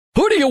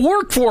Who do you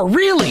work for,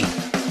 really?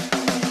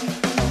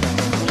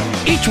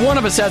 Each one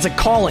of us has a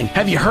calling.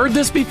 Have you heard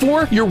this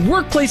before? Your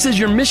workplace is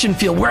your mission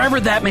field, wherever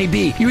that may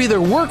be. You either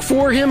work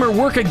for him or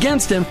work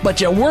against him, but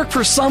you work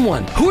for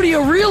someone. Who do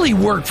you really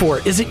work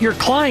for? Is it your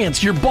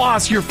clients, your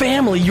boss, your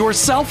family,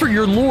 yourself, or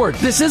your Lord?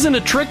 This isn't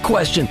a trick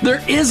question.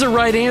 There is a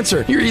right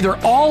answer. You're either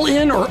all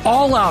in or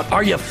all out.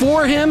 Are you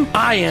for him?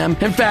 I am.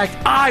 In fact,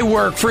 I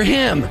work for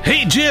him.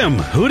 Hey, Jim,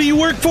 who do you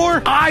work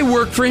for? I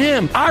work for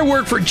him. I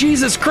work for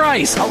Jesus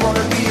Christ. I want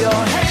to be your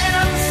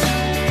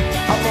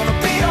hands. I want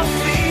to be your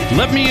feet.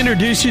 Let me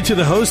introduce you to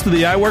the host of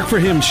the I Work For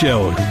Him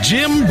show,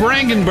 Jim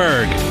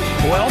Brangenberg.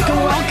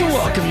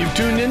 Welcome. You've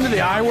tuned into the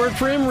I Work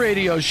For Him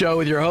radio show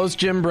with your host,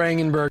 Jim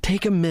Brangenberg.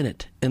 Take a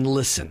minute and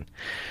listen.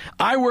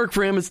 I Work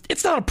For Him,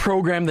 it's not a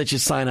program that you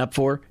sign up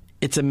for.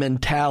 It's a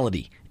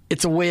mentality.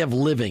 It's a way of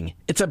living.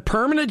 It's a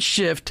permanent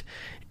shift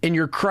in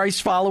your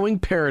Christ-following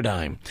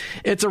paradigm.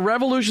 It's a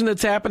revolution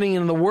that's happening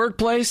in the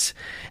workplace,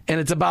 and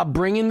it's about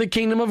bringing the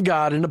kingdom of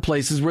God into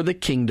places where the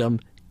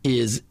kingdom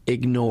is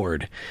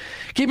ignored.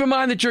 Keep in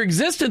mind that your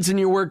existence in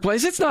your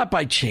workplace, it's not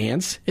by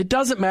chance. It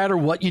doesn't matter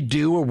what you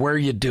do or where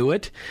you do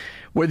it.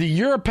 Whether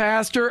you're a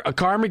pastor, a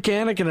car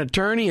mechanic, an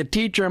attorney, a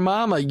teacher, a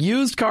mom, a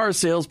used car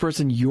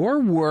salesperson, your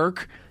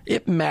work,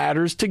 it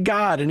matters to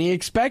God, and He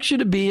expects you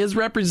to be His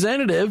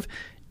representative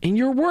in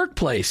your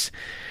workplace.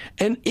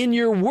 And in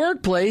your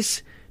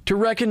workplace, to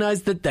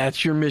recognize that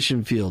that's your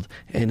mission field.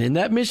 And in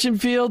that mission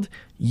field,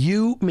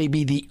 you may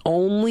be the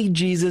only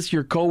Jesus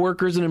your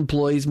coworkers and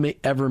employees may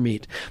ever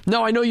meet.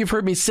 Now, I know you've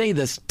heard me say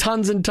this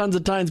tons and tons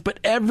of times, but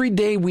every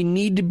day we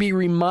need to be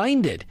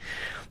reminded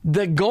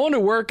that going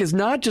to work is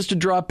not just to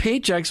draw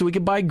paychecks so we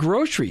can buy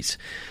groceries.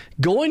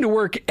 Going to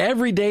work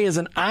every day is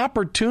an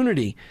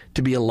opportunity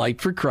to be a light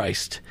for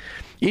Christ.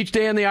 Each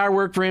day on the I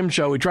Work For Him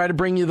show, we try to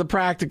bring you the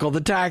practical, the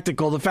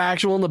tactical, the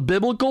factual, and the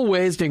biblical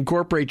ways to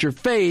incorporate your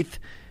faith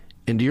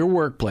into your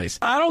workplace.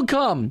 I don't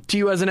come to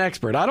you as an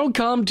expert. I don't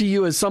come to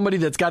you as somebody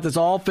that's got this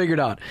all figured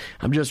out.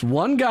 I'm just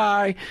one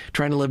guy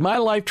trying to live my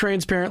life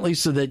transparently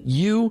so that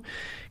you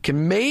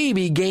can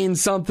maybe gain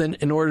something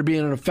in order to be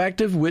an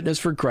effective witness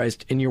for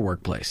Christ in your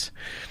workplace.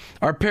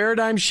 Our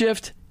paradigm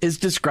shift is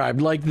described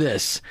like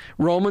this.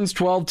 Romans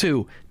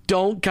 12:2.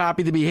 Don't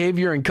copy the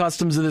behavior and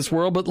customs of this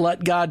world, but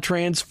let God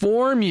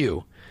transform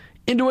you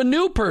into a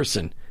new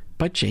person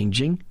by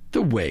changing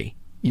the way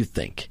you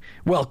think.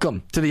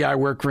 Welcome to the I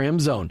Work For Him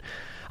zone.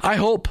 I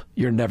hope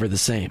you're never the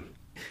same.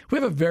 We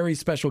have a very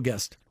special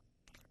guest.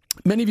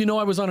 Many of you know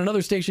I was on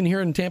another station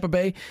here in Tampa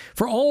Bay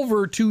for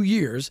over 2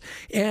 years,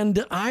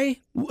 and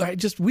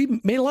we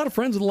made a lot of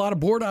friends with a lot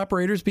of board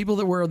operators, people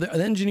that were the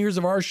engineers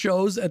of our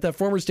shows at that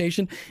former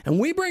station, and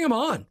we bring them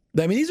on.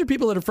 I mean, these are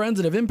people that are friends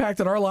that have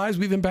impacted our lives.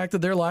 We've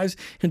impacted their lives,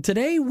 and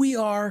today we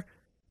are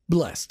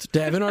blessed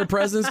to have in our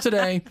presence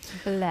today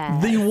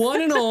the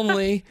one and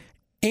only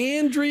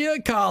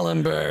Andrea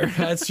Columber.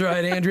 That's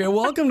right, Andrea.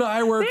 Welcome to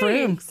I Work For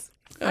Him.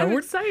 I'm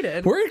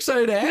excited. We're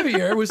excited to have you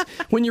here. It was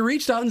when you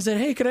reached out and said,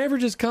 hey, could I ever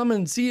just come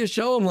and see a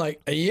show? I'm like,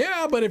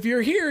 yeah, but if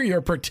you're here,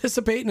 you're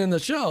participating in the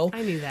show.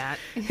 I knew that.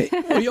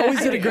 Well, you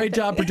always did a great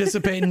job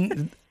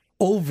participating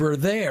over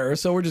there,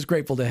 so we're just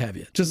grateful to have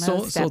you. Just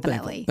Most so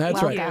definitely.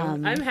 thankful. That's right.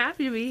 I'm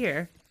happy to be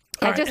here.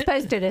 I just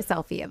posted a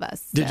selfie of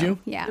us. Did you?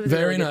 Yeah. It was a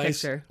Very really good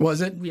nice. picture.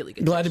 Was it? Really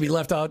good Glad to be picture.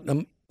 left out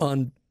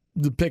on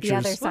the pictures. The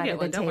other side get of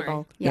the one, don't table.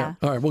 worry. Yeah.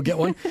 All right, we'll get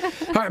one.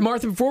 All right,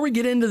 Martha, before we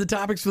get into the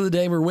topics for the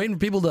day, we're waiting for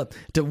people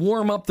to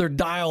warm up their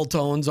dial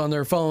tones on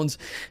their phones.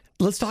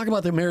 Let's talk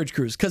about the marriage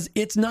cruise, because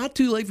it's not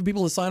too late for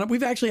people to sign up.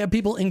 We've actually had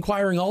people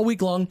inquiring all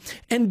week long.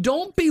 And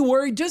don't be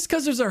worried, just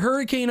because there's a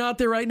hurricane out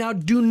there right now,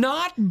 do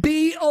not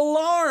be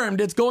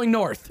alarmed. It's going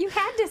north. You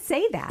had to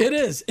say that. It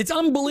is. It's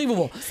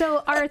unbelievable.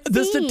 So our theme...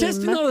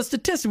 The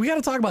statistic, we got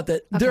to talk about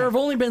that. Okay. There have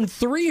only been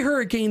 3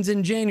 hurricanes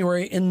in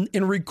January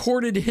in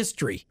recorded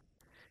history.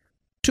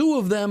 2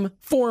 of them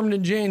formed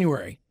in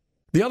January.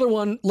 The other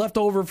one left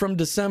over from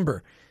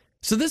December.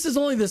 So this is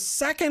only the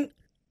second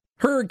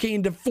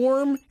hurricane to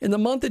form in the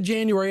month of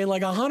January in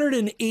like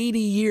 180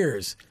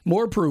 years.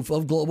 More proof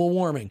of global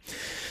warming.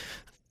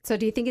 So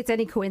do you think it's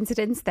any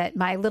coincidence that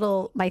my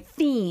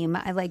theme,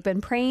 I've been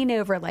praying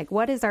over,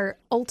 what is our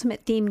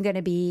ultimate theme going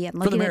to be, and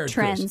looking at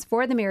trends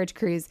for the marriage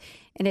cruise,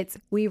 and it's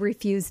we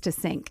refuse to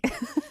sink.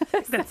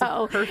 That's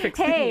a perfect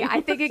hey, theme.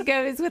 I think it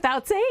goes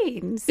without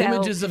saying. So,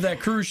 images of that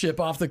cruise ship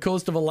off the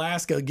coast of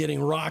Alaska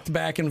getting rocked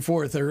back and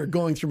forth are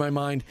going through my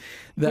mind.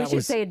 We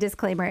should say a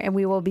disclaimer, and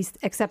we will be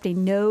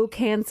accepting no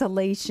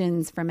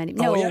cancellations from any.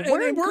 No,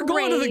 we're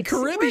going to the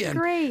Caribbean.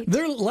 We're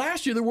great.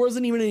 Last year there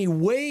wasn't even any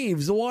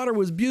waves. The water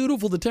was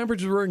beautiful. The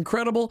temperatures were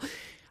incredible.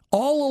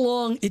 All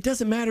along, it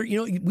doesn't matter.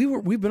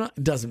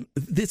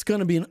 It's going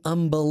to be an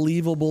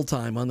unbelievable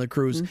time on the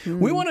cruise. Mm-hmm.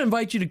 We want to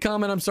invite you to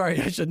come, and I'm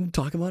sorry, I shouldn't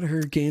talk about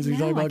hurricanes. We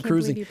talk about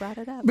cruising. You brought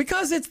it up.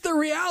 Because it's the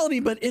reality,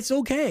 but it's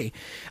okay.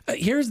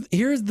 Here's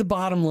the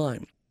bottom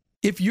line.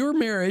 If you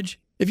haven't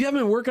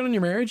been working on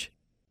your marriage,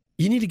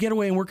 You need to get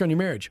away and work on your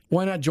marriage.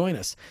 Why not join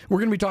us? We're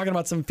going to be talking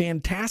about some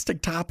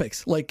fantastic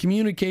topics like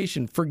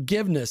communication,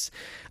 forgiveness,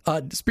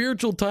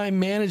 spiritual time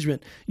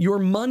management, your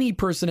money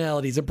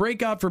personalities, a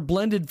breakout for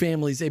blended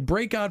families, a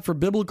breakout for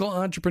biblical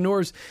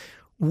entrepreneurs.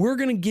 We're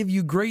going to give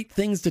you great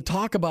things to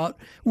talk about.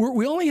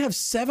 We only have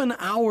 7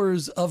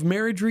 hours of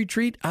marriage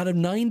retreat out of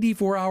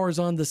 94 hours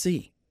on the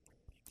sea.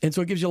 And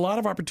so it gives you a lot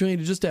of opportunity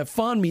to just have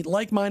fun, meet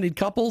like-minded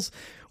couples.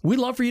 We'd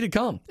love for you to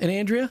come. And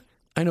Andrea,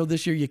 I know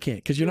this year you can't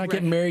because you're not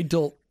getting married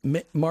till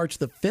March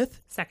the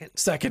 5th?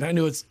 Second. I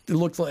knew it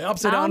looks like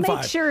upside down 5. I'll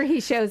make sure he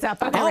shows up.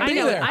 I'll be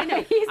there. I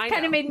know. He's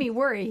kind of made me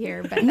worry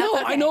here. But no,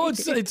 okay. I know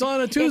it's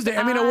on a Tuesday.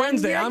 A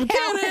Wednesday. I'm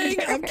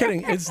kidding. I'm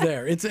kidding. It's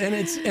there.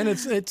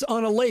 It's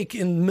on a lake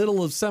in the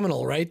middle of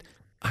Seminole, right?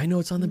 I know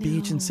it's on the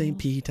beach in St.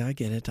 Pete. I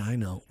get it. I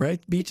know, right?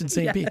 Beach in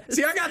St. Pete.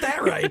 See, I got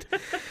that right.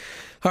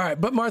 All right.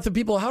 But Martha,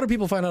 how do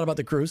people find out about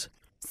the cruise?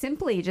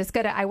 Simply just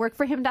go to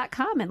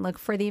iworkforhim.com and look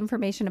for the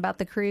information about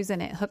the cruise,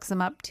 and it hooks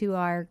them up to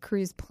our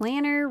cruise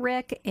planner,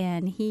 Rick,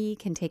 and he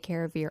can take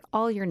care of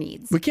all your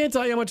needs. We can't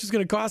tell you how much it's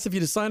going to cost. If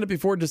you just signed up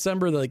before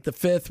December, like the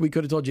 5th, we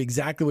could have told you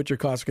exactly what your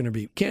costs are going to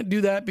be. Can't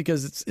do that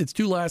because it's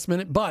too last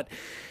minute, but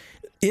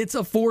it's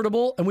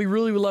affordable, and we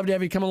really would love to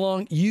have you come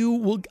along.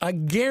 I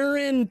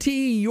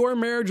guarantee your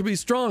marriage will be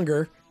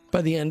stronger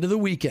by the end of the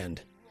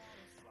weekend.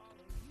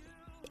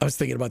 I was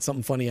thinking about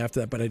something funny after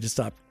that, but I just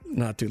stopped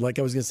not to. Like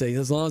I was going to say,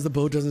 as long as the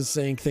boat doesn't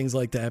say things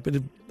like that, but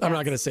I'm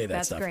not going to say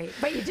that stuff. That's great,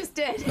 but you just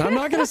did. I'm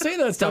not going to say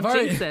that stuff. Don't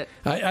All jinx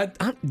right.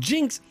 it.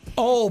 Jinx.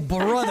 Oh,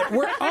 brother.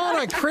 We're on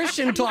a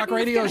Christian talk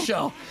radio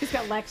show. He's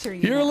got lecture.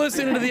 You're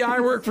listening to the I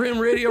Work for Him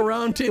Radio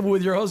Roundtable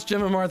with your hosts,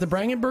 Jim and Martha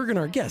Brangenberg, and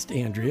our guest,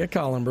 Andrea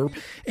Columber.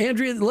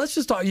 Andrea, let's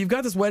just talk. You've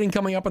got this wedding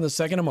coming up on the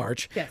 2nd of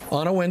March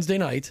on a Wednesday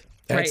night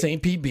at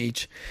St. Pete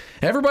Beach.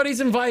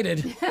 Everybody's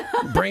invited.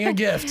 Bring a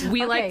gift.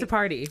 We like to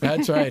party.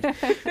 That's right.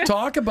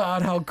 Talk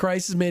about how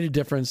Christ has made a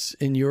difference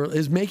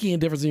is making a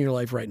difference in your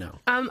life right now.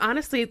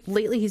 Honestly,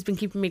 lately he's been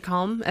keeping me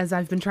calm as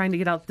I've been trying to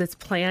get out this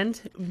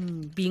planned,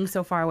 being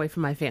so far away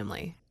from my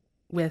family,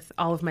 with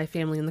all of my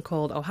family in the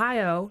cold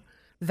Ohio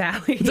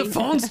Valley. The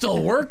phones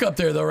still work up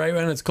there, though, right?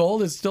 When it's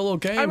cold, it's still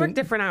okay. I work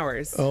different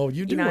hours. Oh,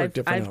 you do work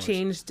different hours. I've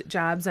changed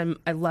jobs.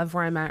 I love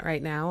where I'm at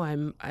right now.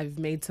 I've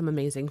made some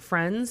amazing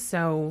friends,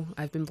 so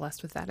I've been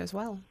blessed with that as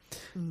well.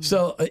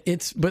 So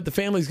but the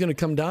family's going to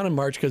come down in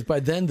March because by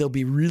then they'll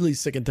be really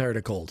sick and tired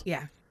of cold.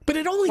 Yeah. But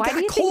it only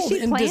got cold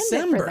in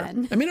December.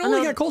 It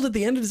only got cold at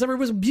the end of December. It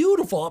was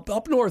beautiful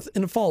up north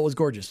in the fall. It was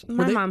gorgeous.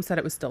 My mom said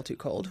it was still too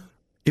cold.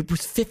 It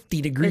was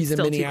 50 degrees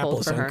in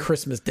Minneapolis on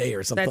Christmas Day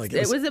or something like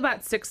that. It was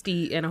about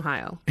 60 in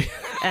Ohio.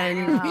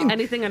 And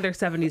anything under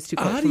 70 is too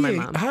cold for my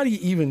mom. How do you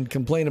even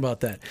complain about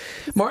that?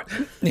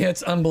 Yeah,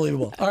 it's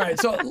unbelievable. All right,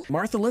 so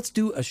Martha, let's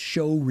do a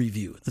show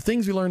review. The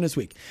things we learned this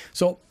week.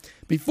 So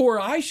before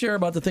I share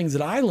about the things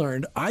that I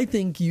learned, I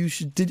think you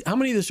should. How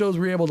many of the shows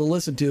were you able to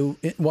listen to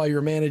while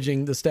you're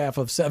managing the staff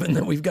of 7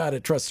 that we've got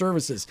at Trust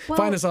Services?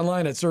 Find us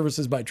online at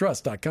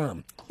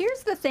servicesbytrust.com.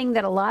 Here's the thing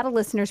that a lot of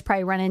listeners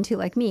probably run into,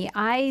 like me.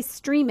 I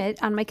stream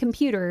it on my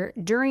computer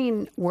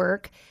during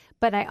work,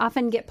 but I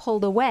often get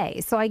pulled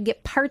away. So I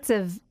get parts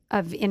of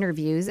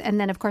interviews. And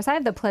then, of course, I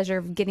have the pleasure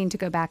of getting to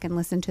go back and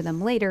listen to them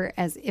later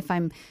as if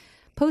I'm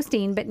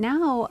posting, but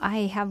now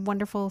I have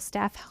wonderful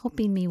staff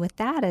helping me with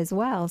that as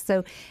well.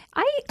 So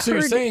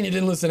you're saying you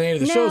didn't listen to any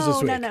of the shows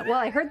this week? No. Well,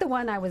 I heard the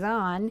one I was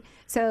on,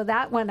 so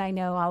that one I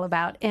know all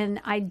about, and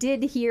I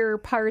did hear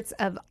parts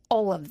of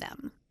all of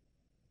them.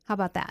 How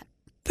about that?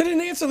 That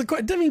didn't answer the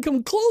question. Didn't even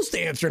come close to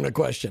answering the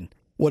question.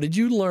 What did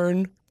you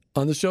learn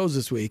on the shows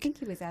this week? I think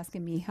he was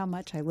asking me how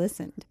much I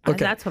listened.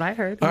 Okay. That's what I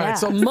heard. All right,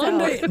 so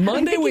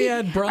Monday we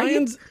had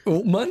Brian's...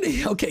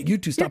 Monday? Okay, you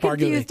two stop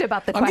arguing. Confused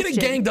about the I'm question.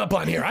 getting ganged up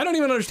on here. I don't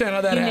even understand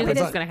how that He knew happens.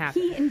 this was going to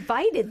happen. He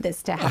invited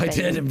this to happen. I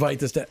did invite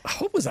this to...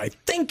 What was I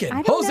thinking?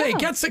 I don't Jose, know.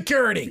 get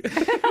security.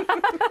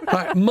 All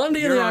right,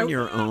 Monday... You're on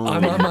your own.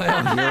 I'm on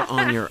my own. You're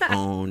on your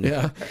own.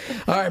 Yeah.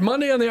 All right,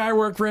 Monday on the I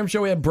Work for Him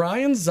show, we had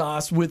Brian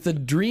Zoss with the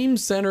Dream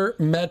Center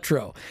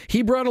Metro.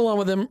 He brought along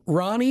with him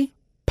Ronnie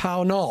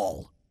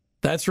Pownall.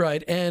 That's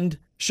right. And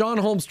Sean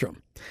Holmstrom.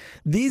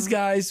 These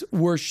guys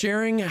were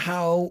sharing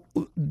how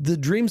the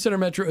Dream Center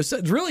Metro is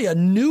really a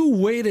new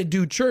way to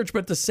do church, but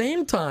at the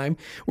same time,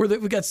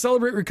 we've got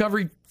Celebrate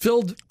Recovery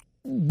filled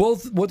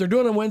both what they're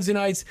doing on Wednesday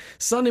nights,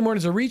 Sunday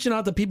mornings are reaching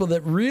out to people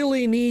that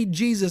really need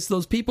Jesus,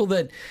 those people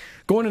that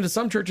going into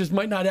some churches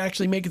might not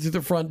actually make it through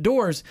the front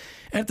doors.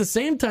 At the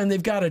same time,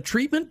 they've got a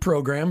treatment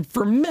program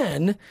for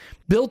men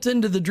built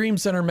into the Dream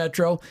Center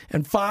Metro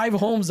and 5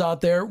 homes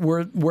out there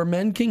where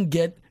men can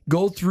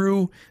go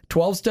through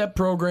 12-step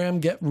program,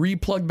 get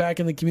replugged back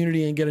in the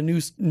community, and get a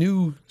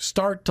new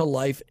start to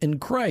life in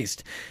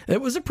Christ. It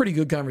was a pretty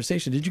good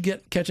conversation. Did you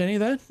catch any of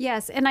that?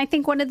 Yes, and I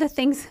think one of the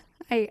things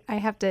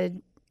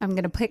I'm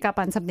going to pick up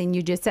on something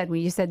you just said when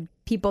you said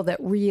people that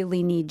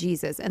really need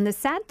Jesus. And the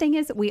sad thing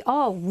is that we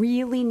all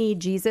really need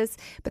Jesus,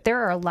 but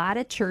there are a lot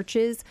of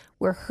churches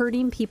where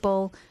hurting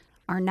people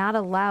are not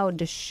allowed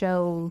to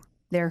show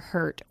they're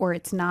hurt or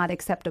it's not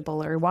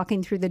acceptable, or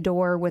walking through the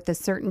door with a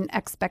certain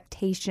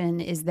expectation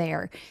is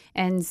there.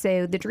 And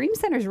so the Dream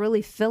Center is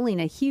really filling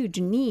a huge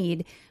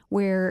need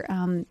where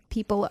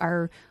people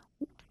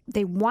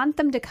they want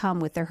them to come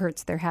with their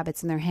hurts, their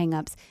habits, and their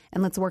hangups,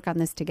 and let's work on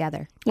this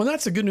together. Well,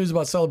 that's the good news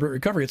about Celebrate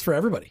Recovery. It's for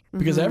everybody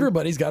because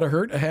everybody's got a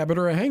hurt, a habit,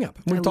 or a hang-up.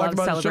 We've talked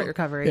about Celebrate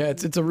Recovery. Yeah,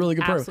 it's a really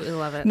good program. Absolutely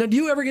love it. Now, do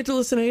you ever get to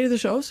listen to any of the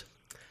shows?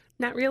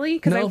 Not really,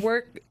 because No. I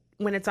work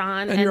when it's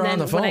on, And you're then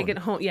on the when I phone. get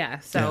home,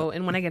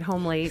 and when I get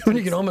home late, When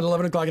you get home at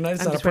 11 o'clock at night,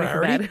 it's I'm not a just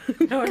ready for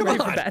priority. bed. No, I'm Come ready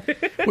on. for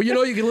bed. Well,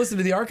 you can listen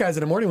to the archives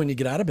in the morning when you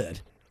get out of bed.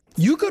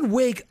 You could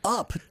wake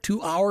up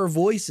to our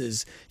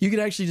voices. You could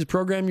actually just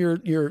program your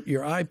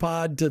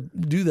iPod to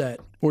do that,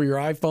 or your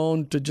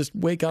iPhone to just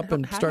wake up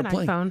and start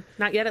playing. iPhone.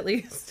 Not yet, at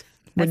least.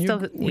 When That's you-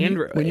 still when you-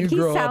 Android. when you He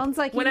grow up- sounds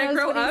like he When I knows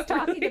grow what he's up.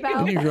 talking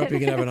about. When you grow up, you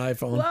can have an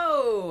iPhone.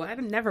 Whoa! I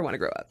never want to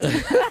grow up.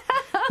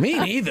 Me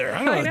neither.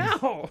 I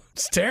know.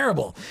 It's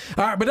terrible.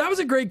 All right, but that was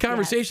a great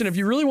conversation. If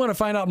you really want to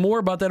find out more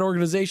about that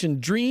organization,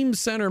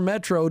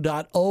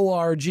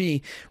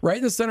 dreamcentermetro.org, right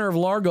in the center of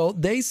Largo,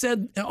 they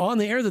said on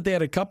the air that they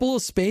had a couple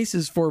of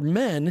spaces for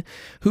men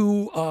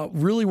who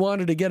really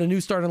wanted to get a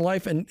new start in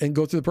life and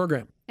go through the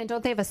program. And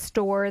don't they have a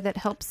store that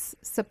helps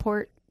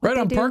support what Right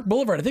they on do? Park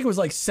Boulevard. I think it was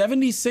like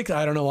 76.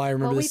 I don't know why I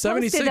remember Well, this. we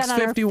posted that on our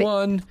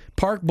 7651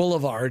 Park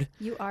Boulevard.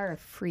 You are a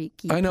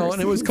freaky I know,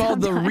 and it was person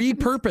called the sometimes.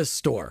 Repurpose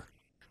Store.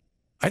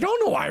 I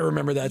don't know why I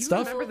remember that You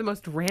stuff. remember the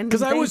most random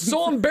Because I was things.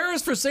 so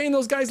embarrassed for saying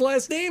those guys'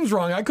 last names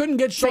wrong. I couldn't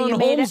get So Sean you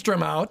made it-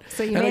 Holmstrom out.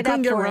 so you and I made couldn't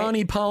up get for it.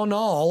 Ronnie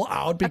Pownall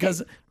out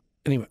because...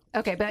 Anyway.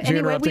 Okay, but You're anyway,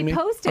 interrupting we me?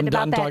 posted I'm about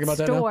done that talking about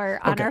that now? store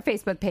on Okay. our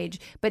Facebook page,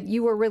 but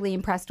you were really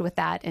impressed with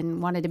that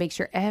and wanted to make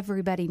sure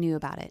everybody knew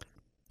about it.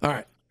 All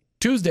right.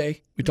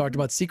 Tuesday, we talked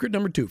about secret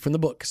number 2 from the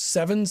book,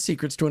 7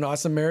 Secrets to an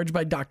Awesome Marriage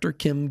by Dr.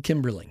 Kim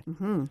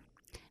Kimberling.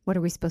 What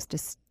are we supposed to...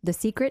 The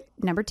secret,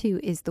 number 2,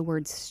 is the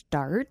word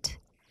start.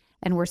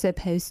 And we're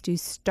supposed to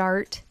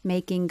start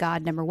making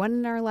God number 1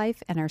 in our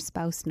life and our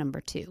spouse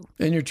number 2.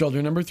 And your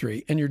children, number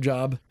 3. And your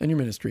job and your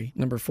ministry,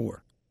 number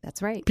 4.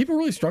 That's right. People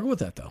really struggle with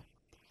that, though.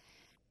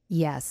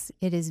 Yes,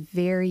 it is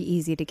very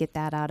easy to get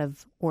that out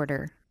of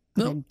order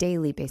on a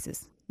daily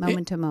basis,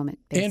 moment to moment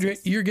basis. Andrea,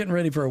 you're getting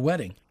ready for a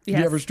wedding. Yes.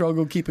 You ever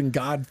struggle keeping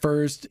God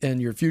first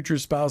and your future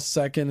spouse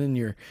second and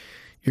your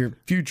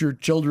future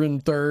children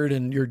third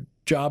and your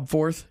job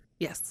fourth?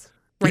 Yes.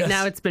 Right Yes.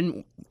 now, it's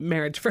been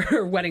marriage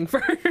for wedding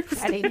first.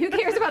 Wedding. Who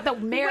cares about the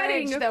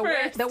marriage? Wedding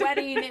The first.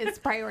 wedding is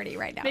priority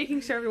right now.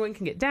 Making sure everyone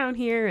can get down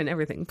here and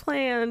everything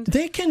planned.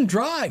 They can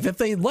drive. If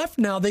they left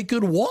now, they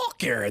could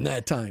walk here in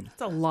that time.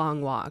 It's a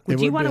long walk. It Would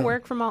you would want to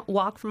be.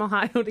 walk from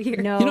Ohio to here?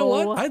 No. You know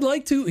what? I'd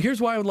like to. Here's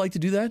why I would like to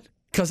do that.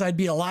 Because I'd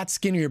be a lot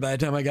skinnier by the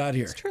time I got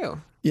here. It's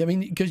true. Yeah, I mean,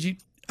 because you.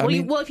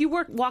 If you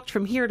walked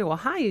from here to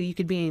Ohio, you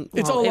could be in.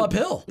 It's all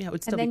uphill. Yeah, it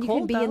would still And then be you cold,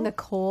 can be though. in the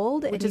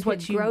cold, and Which you is what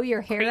could you grow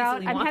your hair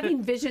out. crazily I'm want.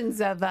 having visions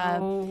of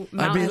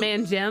Mountain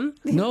Man Jim.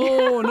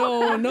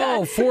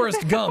 No.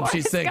 Forrest Gump,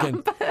 she's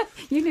thinking.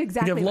 you knew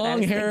exactly You have what I long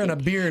was hair and a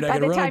thinking. beard. I By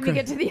could the run time you across-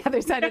 get to the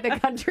other side of the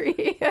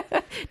country,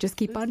 just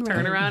keep on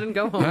running. Turn around and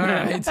go home. All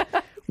right.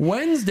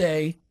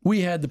 Wednesday,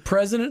 we had the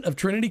president of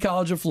Trinity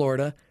College of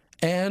Florida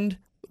and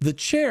the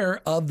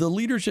chair of the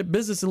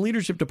Business and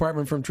Leadership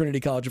Department from Trinity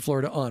College of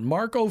Florida on,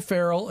 Mark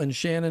O'Farrell and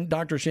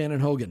Dr.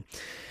 Shannon Hogan.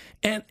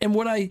 And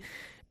what I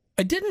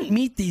didn't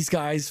meet these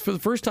guys for the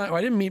first time.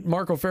 I didn't meet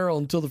Mark O'Farrell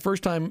until the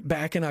first time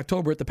back in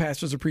October at the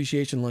Pastor's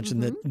Appreciation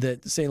Luncheon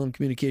that Salem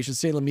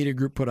Media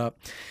Group put up.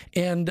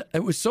 And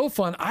it was so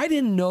fun. I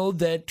didn't know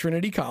that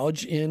Trinity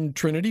College in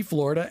Trinity,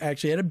 Florida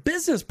actually had a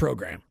business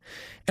program.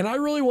 And I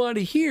really wanted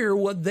to hear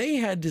what they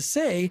had to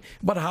say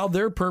about how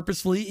they're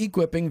purposefully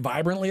equipping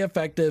vibrantly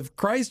effective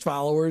Christ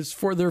followers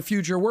for their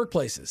future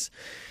workplaces.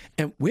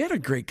 And we had a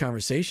great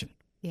conversation.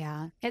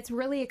 Yeah, it's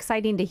really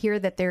exciting to hear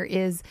that there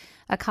is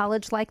a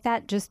college like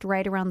that just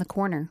right around the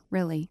corner,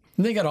 really.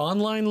 And they got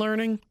online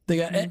learning. They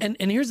got, and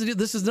here's the deal.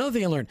 This is another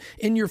thing I learned.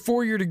 In your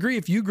 4-year degree,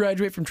 if you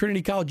graduate from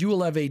Trinity College, you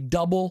will have a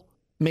double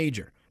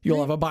major.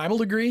 You'll have a Bible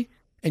degree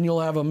and you'll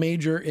have a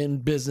major in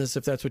business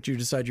if that's what you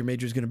decide your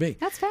major is going to be.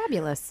 That's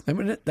fabulous. I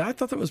mean, I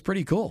thought that was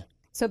pretty cool.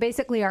 So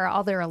basically, are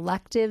all their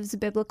electives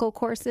biblical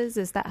courses?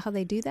 Is that how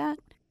they do that?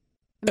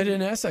 I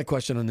didn't ask that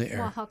question on the air.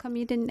 Well, how come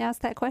you didn't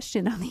ask that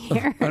question on the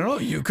air? I don't know.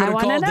 You could have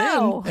I wanna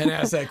called know. in and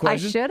asked that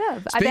question. I should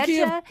have. I bet Speaking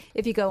you of-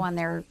 if you go on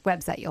their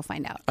website, you'll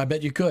find out. I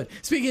bet you could.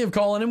 Speaking of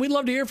calling in, we'd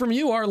love to hear from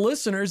you, our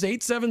listeners.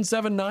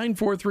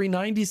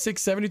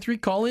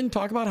 877-943-9673. Call in,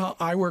 talk about how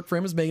I Work for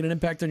Him is making an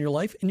impact on your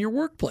life and your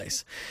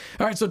workplace.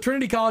 All right, so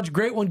Trinity College,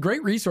 great one,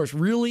 great resource.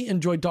 Really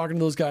enjoyed talking to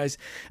those guys.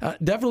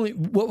 Definitely,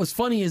 what was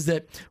funny is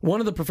that one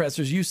of the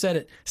professors, you said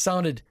it,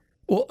 sounded,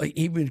 well,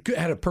 he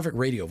had a perfect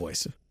radio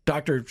voice.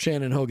 Dr.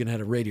 Shannon Hogan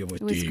had a radio voice.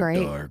 It was Deep,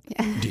 great. dark,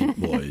 deep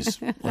voice.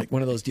 Like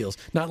one of those deals.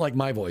 Not like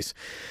my voice.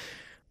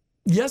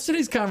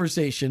 Yesterday's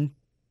conversation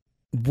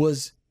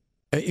was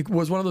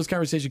one of those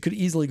conversations could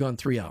easily gone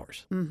 3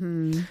 hours.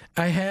 Mm-hmm.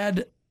 I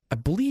had, I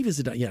believe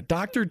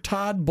Dr.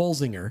 Todd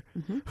Bolsinger,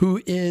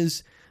 who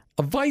is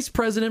a vice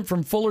president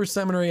from Fuller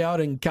Seminary out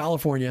in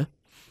California,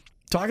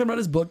 talking about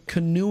his book,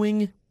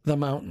 Canoeing the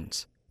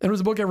Mountains. And it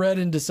was a book I read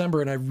in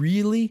December, and I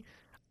really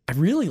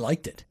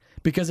liked it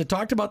because it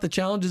talked about the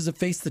challenges that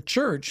face the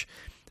church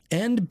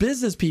and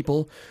business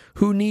people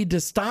who need to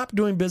stop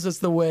doing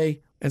business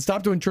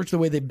stop doing church the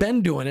way they've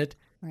been doing it.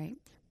 Right.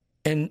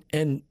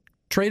 And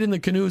trade in the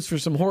canoes for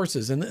some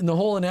horses. And the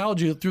whole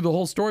analogy through the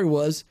whole story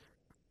was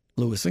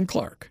Lewis and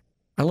Clark.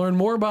 I learned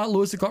more about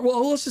Lewis and Clark.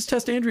 Well, let's just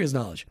test Andrea's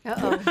knowledge.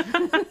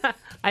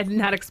 I did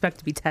not expect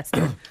to be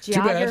tested.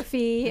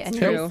 Geography and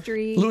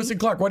history. Lewis and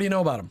Clark, what do you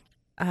know about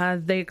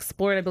them? They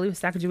explored, I believe,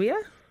 Sacagawea.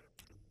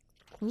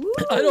 Ooh.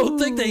 I don't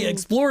think they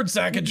explored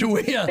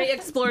Sacagawea. They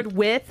explored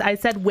with. I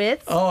said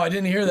with. Oh, I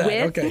didn't hear that.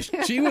 With? Okay.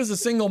 She was a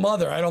single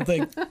mother. I don't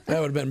think that would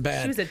have been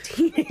bad. She was a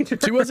teenager.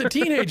 She was a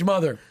teenage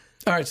mother.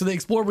 All right, so they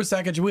explored with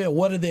Sacagawea.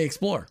 What did they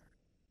explore?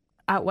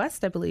 Out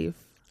west, I believe.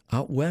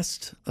 Out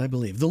west, I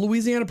believe. The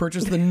Louisiana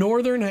Purchase, the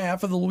northern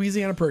half of the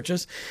Louisiana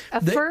Purchase.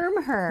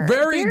 Affirm her.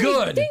 Very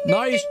good. Ding, ding,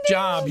 Nice ding,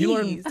 job. ding. You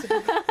learned.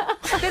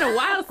 It's been a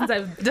while since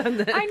I've done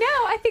this. I know.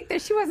 I think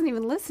that she wasn't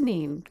even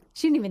listening.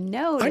 She didn't even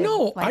know. I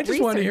know. I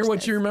just wanted to hear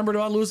what you remembered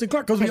about Lewis and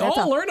Clark because we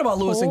all learned about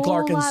Lewis and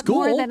Clark in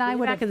school. More than I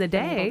would back in the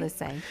day.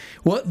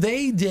 What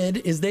they did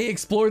is they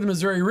explored the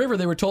Missouri River.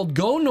 They were told,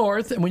 go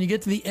north, and when you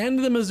get to the end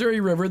of the Missouri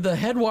River, the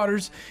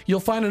headwaters, you'll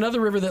find another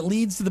river that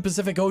leads to the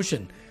Pacific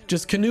Ocean.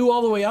 Just canoe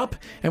all the way up,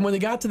 and when they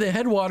got to the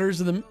headwaters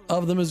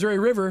of the Missouri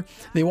River,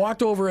 they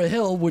walked over a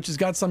hill, which has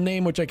got some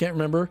name, which I can't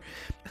remember,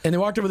 and they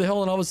walked over the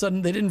hill, and all of a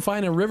sudden, they didn't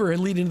find a river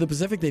leading to the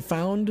Pacific. They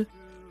found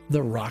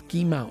the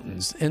Rocky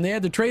Mountains, and they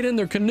had to trade in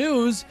their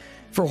canoes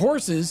for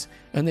horses,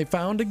 and they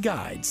found a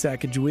guide,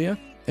 Sacagawea,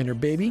 and her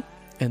baby,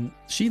 and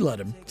she led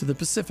them to the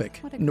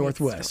Pacific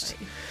Northwest.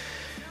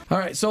 All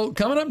right, so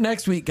coming up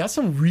next week, got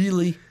some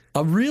really,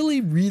 tough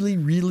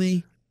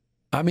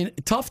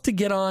to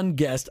get on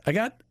guest.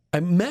 I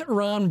met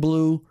Ron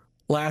Blue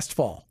last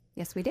fall.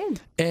 Yes, we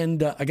did.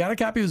 And I got a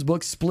copy of his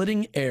book,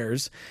 Splitting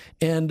Heirs.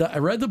 And I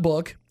read the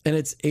book, and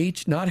it's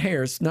not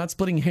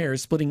splitting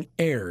hairs, splitting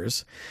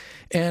heirs.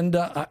 And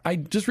I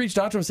just reached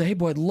out to him and said, hey,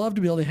 boy, I'd love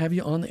to be able to have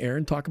you on the air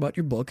and talk about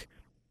your book.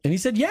 And he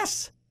said,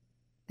 yes.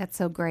 That's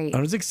so great. I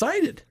was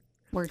excited.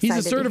 We're excited.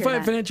 He's a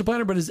certified financial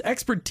planner, but his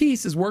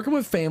expertise is working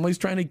with families,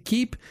 trying to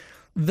keep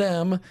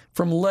them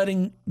from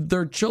letting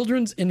their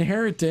children's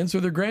inheritance or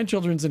their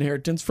grandchildren's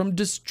inheritance from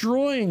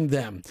destroying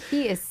them.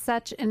 He is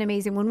such an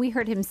amazing. When we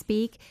heard him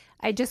speak,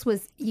 I just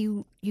was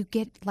you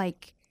get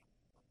like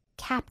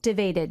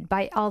captivated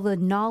by all the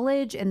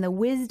knowledge and the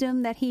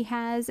wisdom that he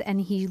has,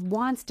 and he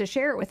wants to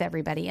share it with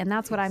everybody. And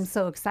that's what I'm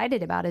so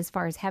excited about as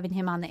far as having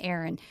him on the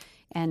air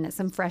and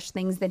some fresh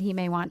things that he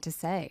may want to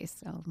say.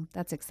 So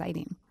that's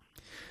exciting.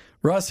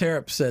 Russ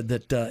Harrop said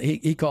that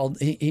he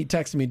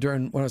texted me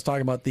during when I was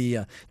talking about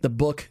the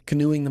book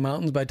Canoeing the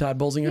Mountains by Todd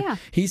Bolsinger. Yeah.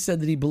 He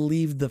said that he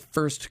believed the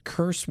first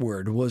curse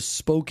word was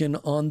spoken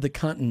on the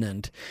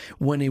continent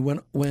when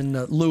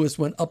Lewis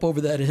went up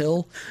over that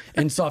hill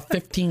and saw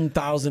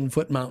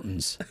 15,000-foot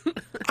mountains.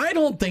 I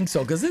don't think so,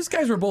 because these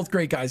guys were both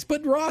great guys,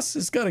 but Ross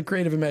has got a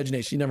creative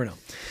imagination. You never know.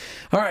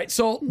 All right,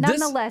 so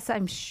nonetheless,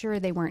 I'm sure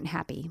they weren't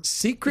happy.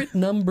 Secret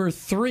number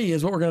 3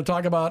 is what we're going to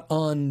talk about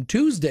on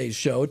Tuesday's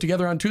show.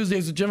 Together on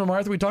Tuesdays with Jim and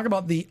Martha, we talk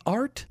about the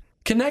art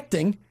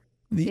connecting.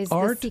 The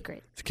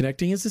secret.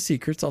 Connecting is the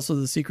secret. It's also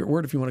the secret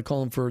word if you want to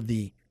call them for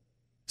the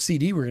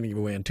CD we're going to give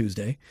away on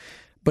Tuesday.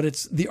 But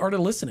it's the art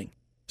of listening.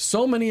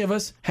 So many of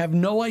us have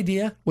no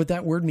idea what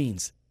that word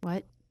means.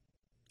 What?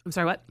 I'm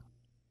sorry, what?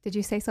 Did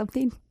you say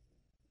something?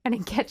 I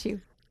didn't catch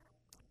you.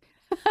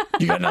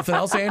 You got nothing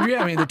else, Andrea?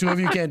 I mean, the two of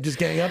you can't just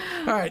gang up.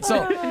 All right,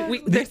 so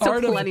there's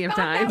still plenty of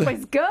time. That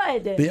was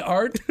good. The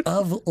art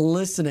of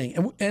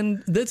listening,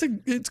 and it's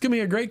going to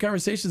be a great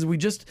conversation as we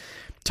just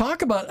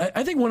talk about.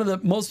 I think one of the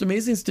most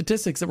amazing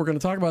statistics that we're going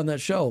to talk about in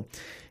that show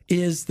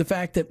is the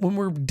fact that when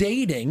we're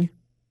dating,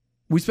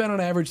 we spend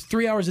on average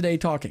 3 hours a day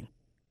talking,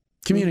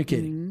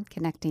 communicating,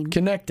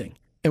 connecting,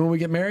 and when we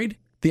get married,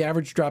 the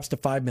average drops to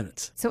 5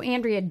 minutes. So,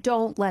 Andrea,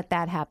 don't let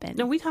that happen.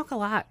 No, we talk a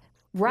lot.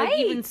 Right. Like,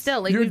 even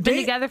still, we've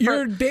been together for...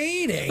 You're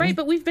dating. Right,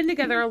 but we've been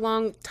together a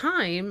long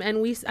time, and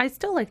I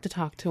still like to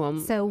talk to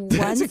him. So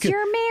once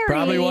you're married...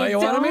 Probably why you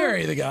want to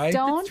marry the guy.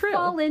 Don't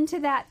fall into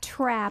that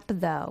trap,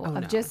 though,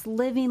 of just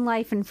living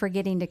life and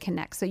forgetting to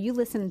connect. So you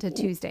listen to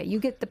Tuesday. You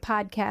get the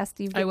podcast,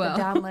 you get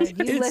the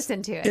download, you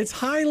listen to it. It's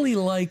highly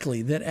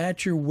likely that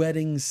at your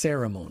wedding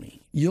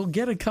ceremony, you'll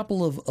get a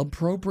couple of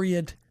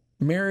appropriate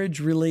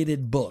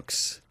marriage-related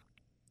books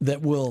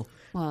that will...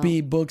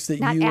 be books that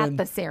not you at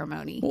the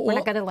ceremony. We're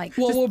not going to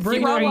we'll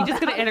bring Are you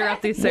just going to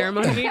interrupt the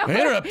ceremony?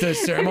 Interrupt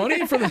this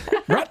ceremony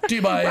brought to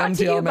you by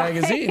MTL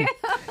Magazine.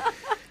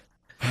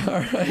 All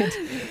right.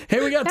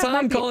 Hey, we got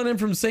Tom calling in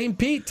from St.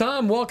 Pete.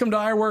 Tom, welcome to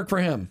I Work for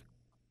Him.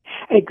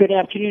 Hey, good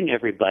afternoon,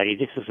 everybody.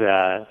 This is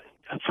the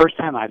first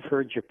time I've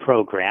heard your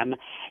program,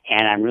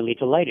 and I'm really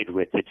delighted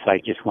with it. So I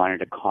just wanted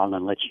to call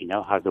and let you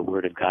know how the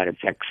Word of God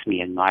affects me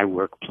in my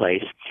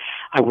workplace.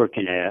 I work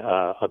in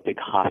a big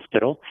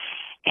hospital.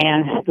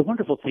 And the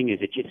wonderful thing is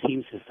it just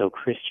seems as though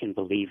Christian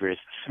believers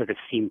sort of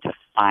seem to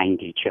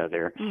find each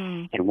other.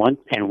 And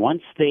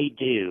once they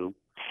do,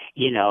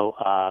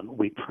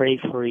 We pray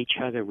for each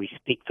other. We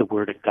speak the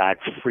word of God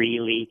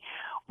freely.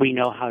 We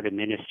know how to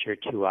minister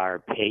to our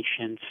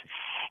patients.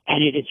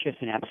 And it is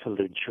just an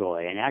absolute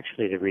joy. And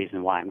actually, the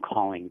reason why I'm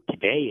calling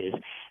today is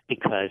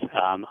because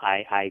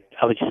I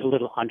was just a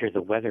little under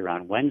the weather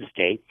on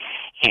Wednesday.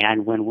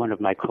 And when one of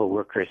my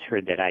coworkers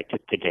heard that I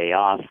took the day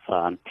off,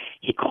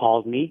 he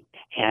called me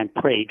and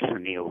prayed for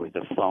me over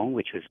the phone,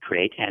 which was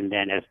great. And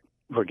then as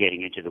we're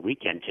getting into the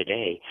weekend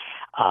today,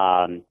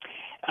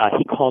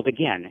 he called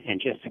again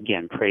and just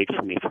again prayed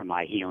for me for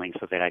my healing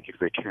so that I could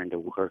return to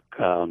work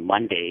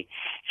Monday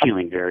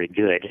feeling very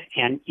good.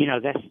 And,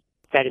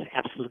 that is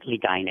absolutely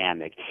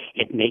dynamic.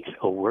 It makes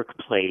a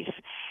workplace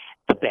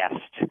the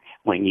best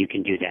when you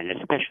can do that, and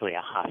especially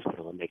a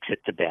hospital, it makes it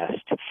the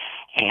best.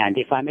 And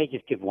if I may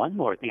just give one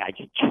more thing,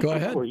 Go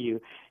ahead.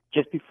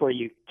 Just before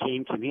you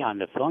came to me on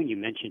the phone, you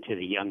mentioned to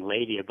the young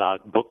lady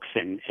about books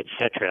and et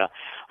cetera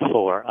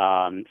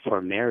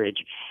for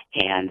marriage.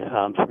 And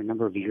for a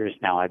number of years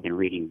now, I've been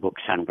reading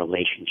books on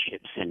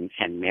relationships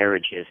and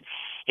marriages.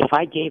 If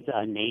I gave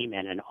a name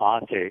and an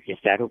author, is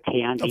that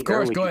okay on the Of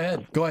course, go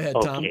ahead. Go ahead,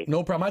 okay. Tom.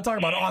 No problem. I talk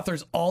about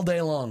authors all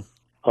day long.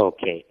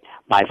 Okay.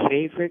 My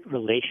favorite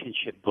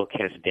relationship book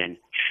has been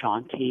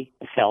Shanti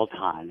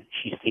Feldhahn.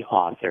 She's the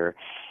author.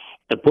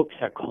 The books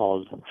are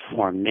called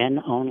For Men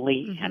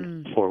Only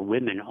and For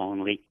Women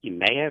Only. You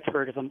may have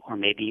heard of them or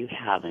maybe you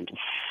haven't.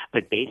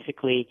 But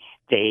basically,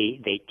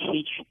 they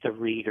teach the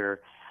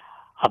reader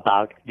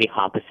about the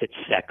opposite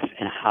sex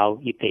and how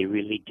they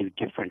really do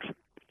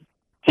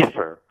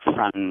differ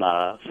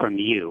from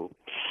you.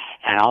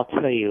 And I'll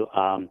tell you,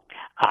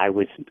 I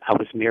was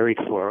married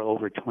for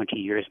over 20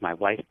 years. My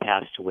wife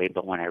passed away,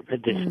 but when I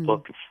read this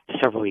book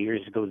several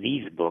years ago,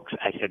 these books,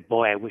 I said,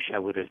 boy, I wish I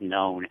would have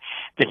known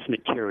this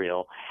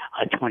material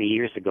 20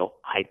 years ago.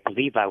 I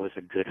believe I was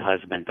a good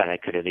husband, but I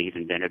could have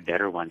even been a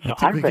better one. So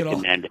I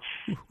recommend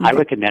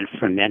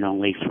For Men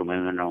Only, For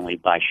Women Only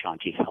by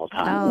Shanti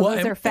Feldhahn. Oh,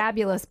 those are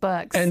fabulous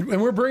books. And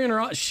we're bringing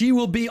her on. She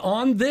will be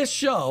on this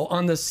show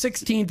on the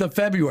 16th of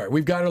February.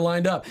 We've got her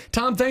lined up.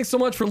 Tom, thanks so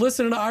much for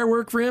listening to I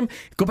Work For Him.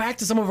 Go back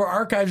to some of our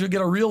archives. You'll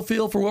get a real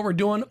feel for what we're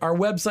doing. Our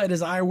website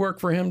is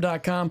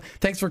iworkforhim.com.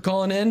 Thanks for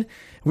calling in.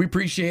 We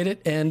appreciate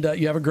it, and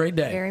you have a great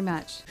day. Very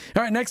much.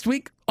 All right, next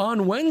week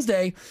on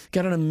Wednesday,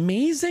 got an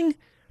amazing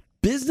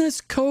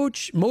business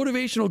coach,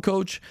 motivational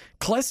coach,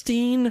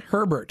 Clestine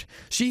Herbert.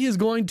 She is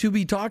going to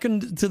be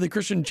talking to the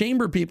Christian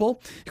Chamber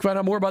people. You can find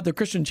out more about the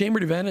Christian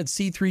Chamber event at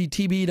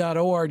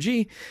c3tb.org,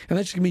 and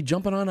then she's going to be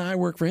jumping on I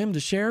Work For Him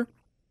to share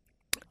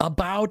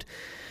about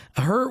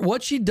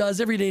what she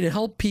does every day to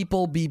help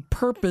people be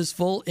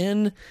purposeful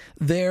in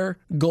their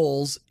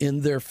goals,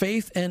 in their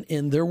faith, and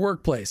in their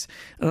workplace.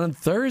 And on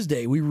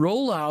Thursday, we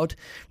roll out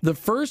the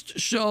first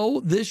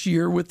show this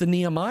year with the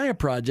Nehemiah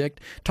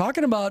Project,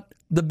 talking about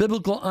the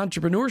Biblical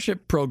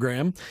Entrepreneurship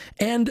Program,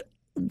 and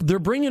they're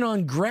bringing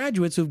on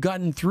graduates who've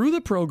gotten through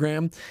the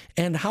program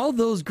and how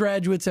those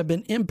graduates have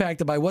been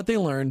impacted by what they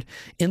learned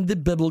in the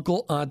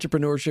Biblical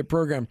Entrepreneurship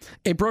Program.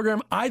 A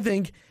program I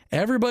think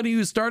everybody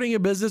who's starting a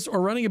business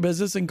or running a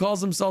business and calls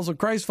themselves a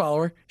Christ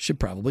follower should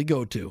probably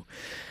go to.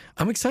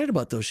 I'm excited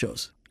about those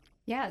shows.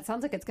 Yeah, it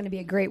sounds like it's going to be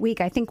a great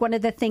week. I think one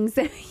of the things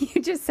that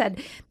you just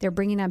said, they're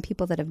bringing on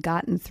people that have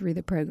gotten through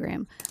the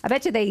program. I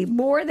bet you they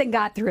more than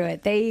got through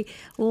it. They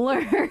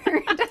learned.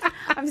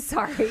 I'm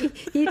sorry.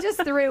 He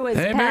just threw his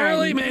pen. They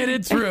barely made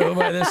it through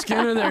by the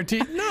skin of their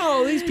teeth.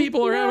 No, these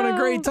people are having a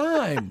great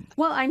time.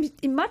 Well, I'm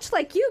much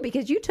like you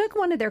because you took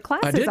one of their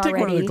classes I did take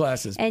already, one of the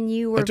classes. And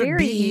you were I took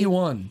very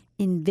BE1.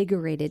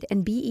 Invigorated.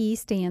 And BE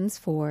stands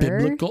for?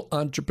 Biblical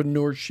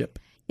Entrepreneurship.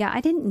 Yeah,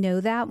 I didn't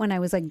know that when I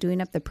was like doing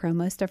up the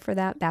promo stuff for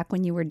that back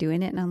when you were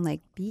doing it. And I'm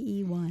like,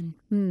 BE1.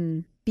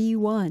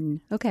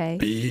 B1. Okay.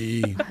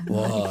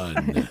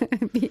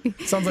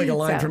 B1. Sounds like a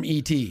line from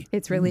E.T.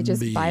 It's really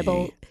just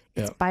Bible.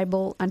 It's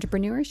Bible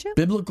entrepreneurship?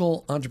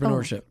 Biblical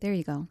entrepreneurship. Oh, there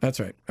you go. That's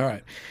right. All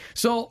right.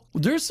 So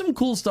there's some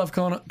cool stuff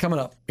coming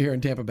up here in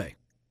Tampa Bay.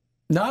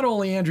 Not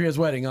only Andrea's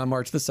wedding on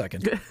March the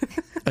 2nd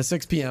at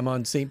 6 p.m.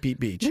 on St. Pete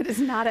Beach. It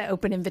is not an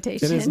open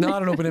invitation. It is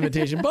not an open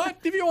invitation. But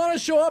if you want to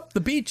show up,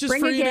 the beach is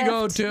free to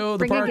go to.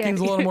 The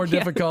parking's a little more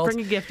difficult. Bring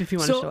a gift if you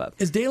want to show up.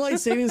 Is daylight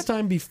savings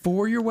time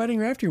before your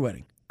wedding or after your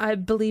wedding? I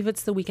believe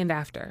it's the weekend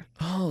after.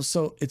 Oh,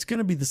 so it's going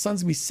to be, the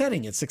sun's going to be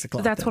setting at 6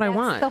 o'clock. That's what I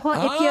want. The whole,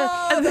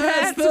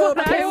 that's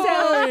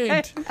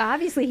the point.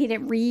 Obviously, he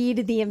didn't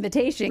read the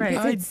invitation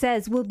because it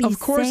says we'll be. Of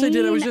course I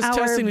did. I was just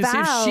testing to see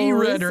if she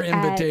read her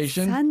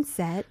invitation. At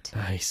sunset.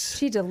 Nice.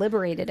 She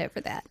deliberated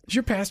over that. Is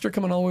your pastor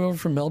coming all the way over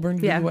from Melbourne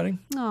to do the wedding?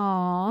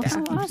 Aw, so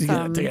You awesome.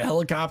 gotta take a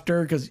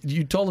helicopter because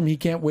you told him he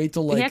can't wait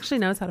till He actually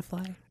knows how to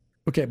fly.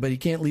 Okay, but he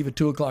can't leave at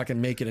 2 o'clock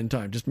and make it in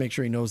time. Just make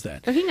sure he knows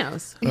that. Oh, he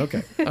knows.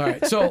 Okay. All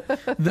right. So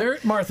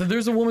Martha,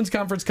 there's a women's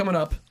conference coming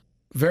up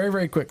very,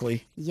 very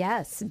quickly.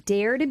 Yes.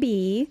 Dare to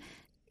Be.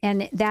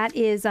 And that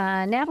is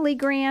Natalie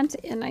Grant.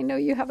 And I know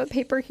you have a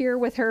paper here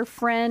with her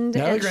friend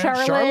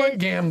Charlotte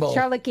Gamble.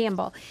 Charlotte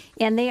Gamble.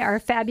 And they are a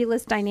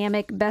fabulous,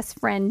 dynamic best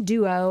friend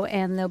duo.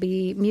 And there'll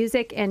be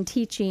music and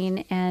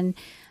teaching. And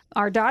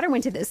our daughter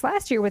went to this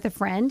last year with a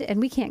friend, and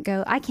we can't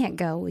go. I can't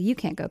go. Well, you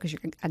can't go because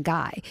you're a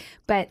guy,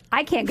 but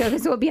I can't go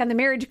because we'll be on the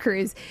marriage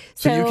cruise.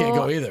 So you can't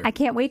go either. I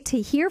can't wait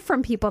to hear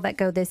from people that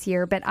go this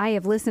year, but I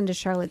have listened to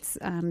Charlotte's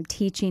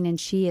teaching, and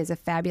she is a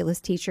fabulous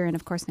teacher. And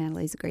of course,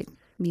 Natalie's a great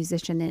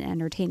musician and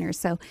entertainer.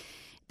 So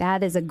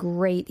that is a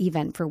great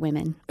event for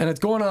women. And it's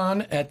going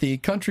on at the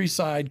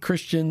Countryside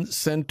Christian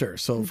Center.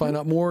 So find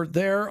out more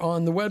there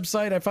on the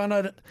website. I found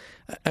out,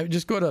 I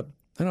just go to, I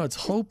don't know, it's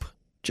Hope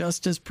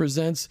Justice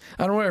Presents.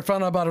 I don't know where I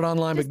found out about it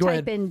online, just but go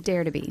type ahead. in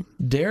Dare to Be.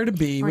 Dare to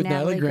Be or with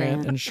Natalie Grant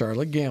Grant and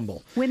Charlotte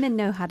Gamble. Women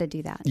know how to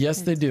do that.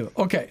 Yes, they do.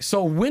 Okay,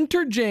 so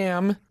Winter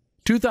Jam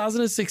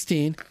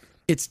 2016.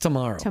 It's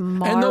tomorrow.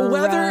 And the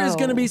weather is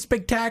going to be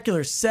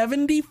spectacular.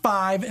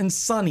 75 and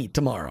sunny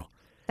tomorrow.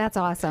 That's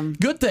awesome.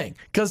 Good thing,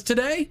 because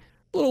today,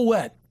 a little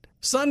wet.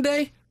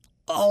 Sunday,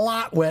 a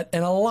lot wet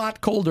and a lot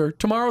colder.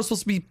 Tomorrow's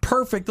supposed to be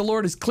perfect. The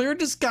Lord has cleared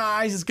the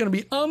skies. It's going to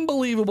be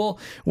unbelievable.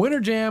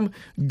 Winter Jam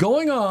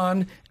going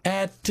on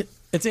at,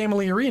 it's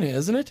Amalie Arena,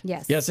 isn't it?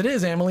 Yes. Yes, it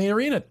is Amalie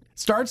Arena.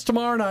 Starts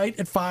tomorrow night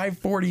at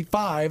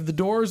 5:45. The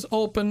doors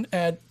open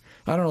at,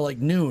 I don't know, like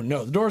noon.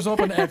 No, the doors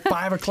open at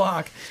 5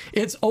 o'clock.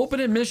 It's open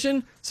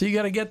admission, so you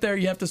got to get there.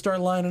 You have to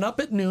start lining up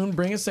at noon,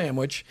 bring a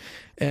sandwich.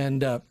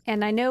 And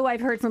I know I've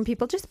heard from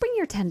people, just bring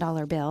your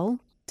 $10 bill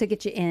to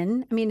get you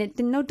in. I mean,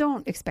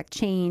 don't expect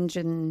change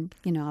and,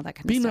 all that kind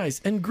of stuff. Be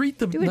nice and greet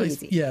the nice.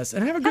 Easy. Yes,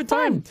 and have a good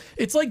time.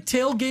 It's like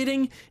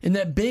tailgating in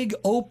that big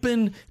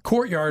open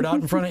courtyard out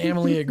in front of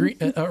Amalie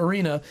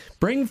Arena.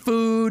 Bring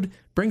food,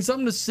 bring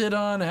something to sit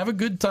on, have a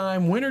good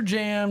time. Winter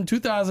Jam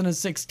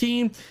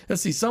 2016.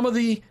 Let's see some of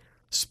the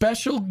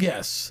special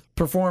guests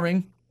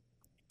performing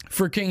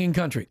for King and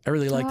Country. I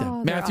really like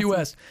them. Matthew awesome.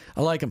 West.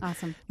 I like him.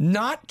 Awesome.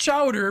 Not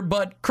Chowder,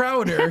 but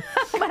Crowder.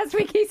 Last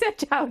week he said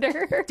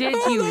Chowder. Did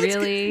you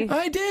really?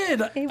 I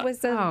did. It was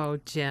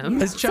Jim.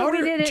 Is Chowder?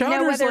 So we didn't know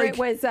Chowder's whether like, it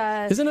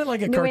was isn't it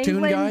like a New cartoon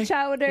England guy?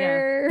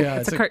 Chowder. Yeah,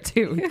 It's a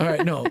cartoon. All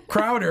right, no.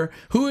 Crowder,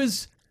 who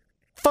is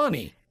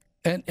funny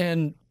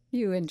and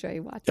You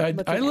enjoy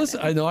watching. I listen.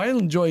 I know I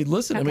enjoy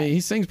listening. Okay. I mean,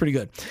 he sings pretty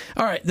good.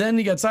 All right, then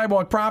you got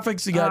Sidewalk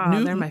Prophets. You got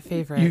they're my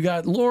favorite. You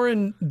got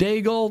Lauren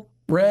Daigle,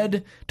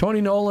 Red, Tony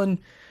Nolan,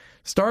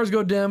 Stars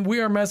Go Dim. We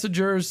Are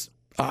Messengers.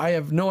 I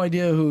have no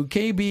idea who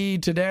KB,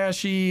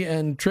 Tadashi,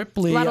 and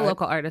Tripoli. A lot of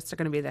local artists are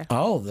going to be there.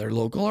 Oh, they're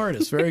local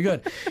artists. Very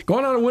good.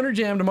 Going on a Winter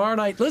Jam tomorrow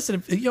night.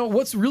 Listen,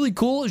 what's really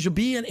cool is you'll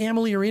be in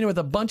Amalie Arena with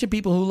a bunch of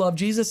people who love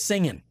Jesus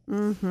singing.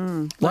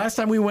 Mm-hmm. Last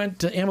time we went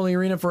to Amalie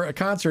Arena for a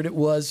concert, it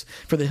was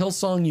for the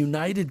Hillsong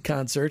United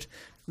concert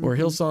or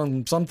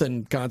Hillsong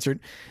something concert,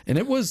 and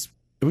it was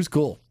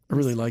cool. I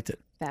really liked it.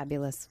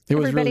 Fabulous. It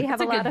was Everybody really- have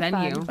a It's a lot good of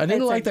venue. fun. I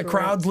didn't It's like the great.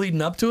 crowds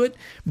leading up to it,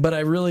 but I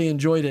really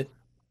enjoyed it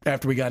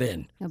after we got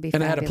in. It'll be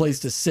and I had a fabulous. place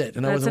to sit,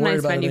 and I That's a wasn't worried nice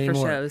about it venue for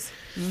anymore.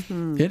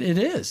 shows. It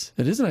is.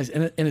 It is nice.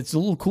 And it's a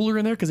little cooler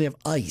in there because they have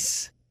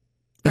ice.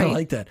 I Right.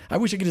 like that. I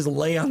wish I could just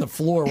lay on the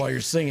floor while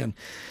you're singing.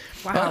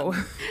 Wow.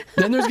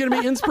 Then there's going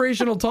to be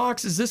inspirational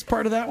talks. Is this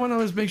part of that one?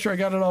 Let's make sure I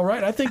got it all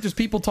right. I think there's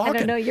people talking. I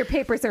don't know. Your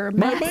papers are a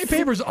My mess.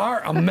 papers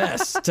are a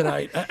mess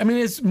tonight. I mean,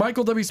 it's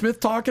Michael W. Smith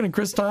talking and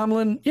Chris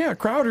Tomlin. Yeah,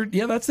 Crowder.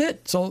 Yeah, that's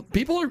it. So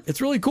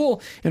it's really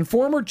cool. And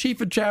former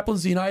Chief of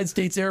Chaplains of the United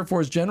States Air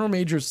Force General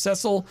Major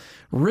Cecil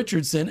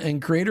Richardson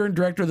and creator and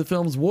director of the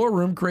films War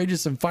Room,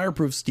 Courageous and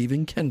Fireproof,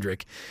 Stephen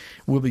Kendrick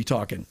will be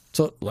talking.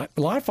 So a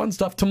lot of fun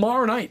stuff.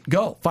 Tomorrow night,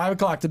 go. 5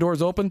 o'clock, the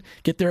doors open.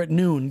 Get there at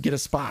noon. Get a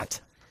spot.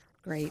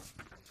 Great.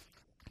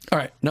 All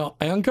right. Now,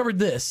 I uncovered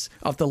this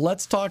off the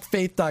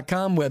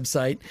letstalkfaith.com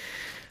website.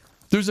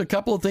 There's a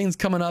couple of things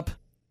coming up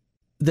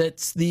that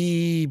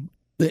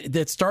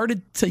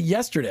started to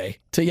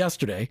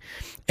yesterday,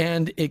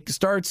 and it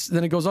starts,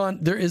 then it goes on.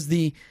 There is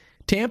the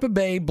Tampa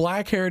Bay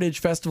Black Heritage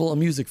Festival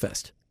and Music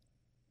Fest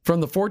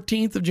from the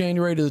 14th of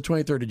January to the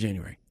 23rd of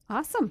January.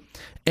 Awesome.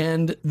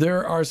 And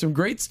there are some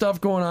great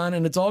stuff going on,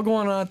 and it's all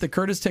going on at the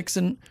Curtis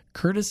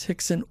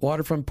Hickson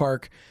Waterfront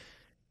Park,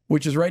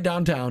 which is right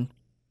downtown.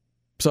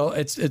 So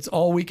it's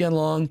all weekend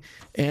long.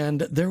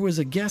 And there was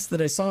a guest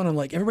that I saw, and I'm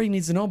like, everybody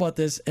needs to know about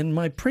this. And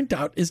my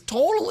printout is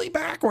totally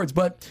backwards.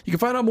 But you can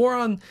find out more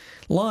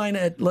online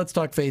at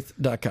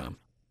letstalkfaith.com.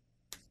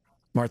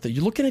 Martha,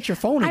 you're looking at your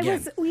phone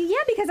again.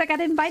 Because I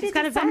got invited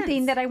got to something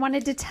events. that I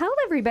wanted to tell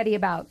everybody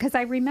about because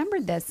I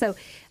remembered this. So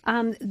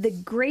the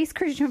Grace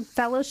Christian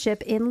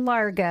Fellowship in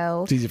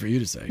Largo. It's easy for you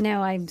to say.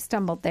 No, I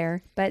stumbled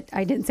there, but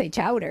I didn't say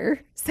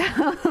chowder. So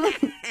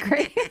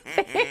great.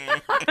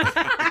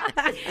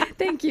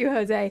 Thank you,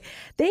 Jose.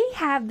 They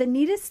have the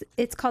neatest,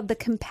 it's called the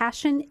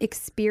Compassion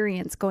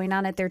Experience going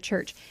on at their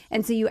church.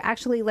 And so you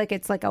actually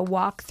it's like a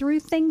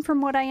walkthrough thing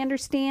from what I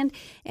understand.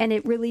 And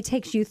it really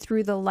takes you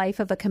through the life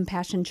of a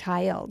compassion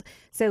child.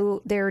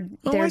 So their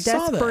I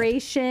saw that.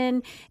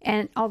 desperation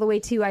and all the way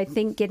to, I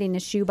think, getting a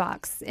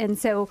shoebox. And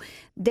so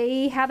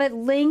they have a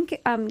link.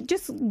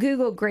 Just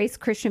Google Grace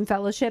Christian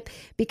Fellowship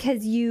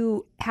because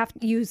you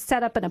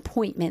set up an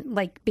appointment,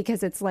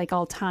 because it's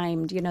all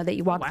timed, that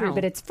you walk through,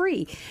 but it's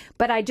free.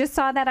 But I just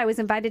saw that I was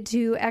invited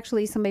to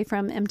actually somebody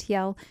from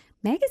MTL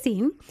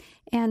magazine.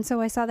 And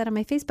so I saw that on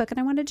my Facebook and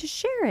I wanted to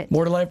share it.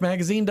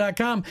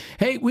 MoreToLifeMagazine.com.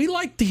 Hey, we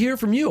like to hear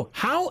from you.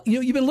 How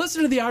you've been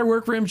listening to the I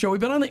Work for Him show. We've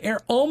been on the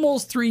air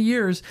almost 3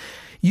 years.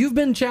 You've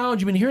been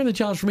challenged. You've been hearing the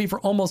challenge from me for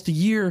almost a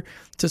year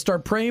to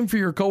start praying for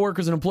your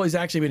coworkers and employees.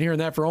 Actually, been hearing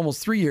that for almost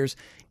 3 years.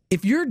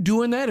 If you're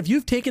doing that, if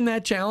you've taken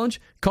that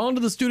challenge, call into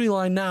the studio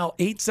line now,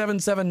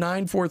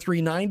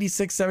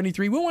 877-943-9673.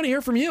 We want to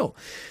hear from you.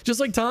 Just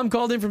like Tom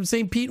called in from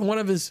St. Pete and one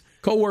of his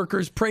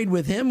coworkers prayed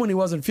with him when he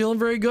wasn't feeling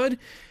very good.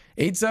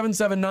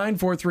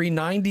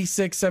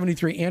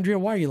 877-943-9673. Andrea,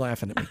 why are you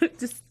laughing at me?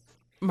 Just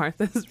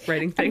Martha's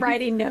writing things. I'm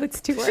writing notes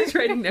to her. She's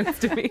writing notes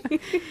to me.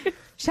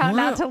 Shout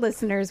out to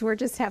listeners. We're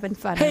just having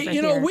fun. Hey, over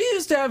here. we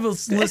used to have a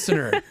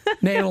listener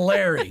named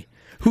Larry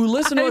who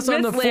listened to us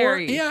on the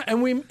Larry. Yeah,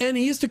 and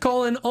he used to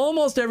call in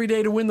almost every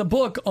day to win the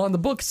book on the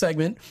book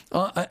segment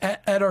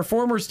at our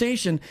former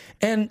station.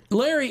 And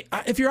Larry,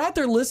 if you're out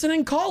there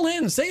listening, call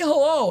in, say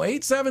hello,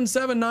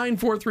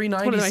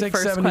 877-943-9673. One of my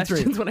first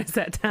questions when I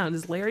sat down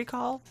is Larry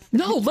call?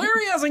 No,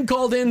 Larry hasn't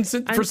called in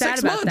for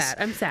 6 months.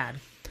 That. I'm sad.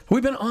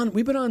 We've been on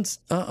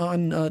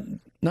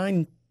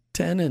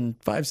 910 and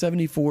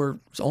 570 for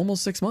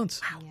almost 6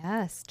 months.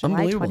 Yes, July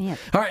Unbelievable. 20th.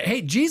 All right,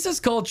 hey, Jesus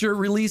Culture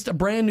released a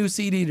brand new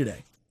CD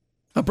today.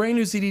 A brand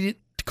new CD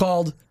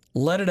called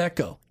Let It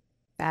Echo.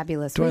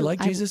 Fabulous. Do I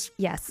like Jesus?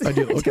 Yes. I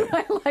do. Okay.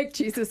 I like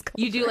Jesus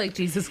culture. You do like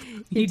Jesus.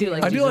 You do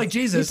like I Jesus. do like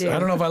Jesus. I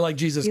don't know if I like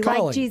Jesus You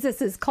calling. like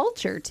Jesus'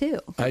 culture, too.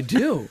 I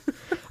do.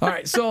 All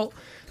right, so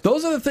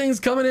those are the things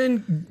coming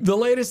in, the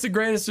latest, the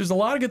greatest. There's a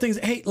lot of good things.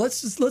 Hey,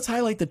 let's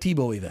highlight the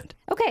Tebow event.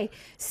 Okay,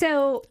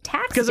 so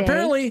tax Because day.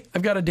 apparently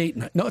I've got a date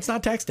night. No, it's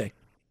not tax day.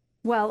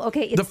 Well,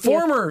 okay. It's The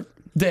former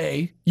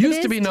day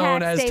used to be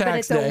known as tax but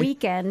it's day. a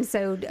weekend,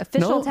 so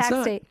official No, tax it's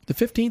not. day. The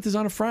 15th is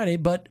on a Friday,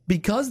 but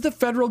because the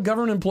federal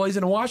government employees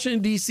in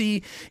Washington,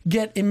 D.C.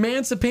 get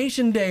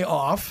Emancipation Day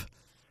off,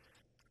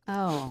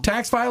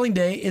 tax filing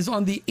day is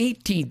on the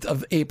 18th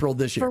of April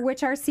this year. For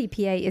which our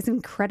CPA is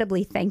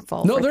incredibly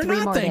thankful. No, for they're 3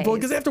 not more thankful days.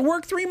 because they have to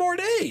work 3 more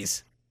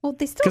days. Well,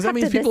 they still Because that have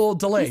means to people will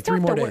delay they still 3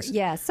 have more to work. days.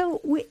 Yeah.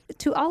 So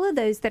to all of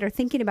those that are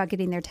thinking about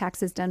getting their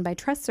taxes done by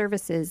Trust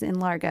Services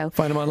in Largo,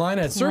 Find them online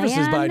at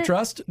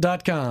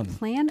servicesbytrust.com.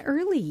 plan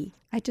early.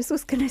 I just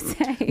was going to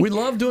say. We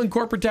love doing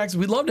corporate taxes.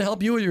 We love to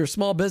help you with your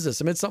small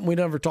business. I mean, it's something we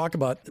never talk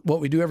about, what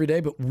we do every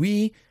day, but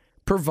we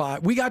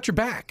got your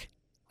back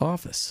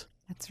office.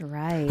 That's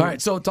right. All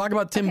right, so talk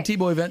about Tim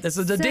Tebow event. This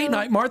is a date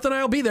night. Martha and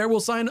I will be there. We'll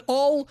sign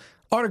all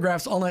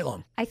autographs all night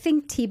long. I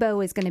think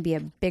Tebow is going to be a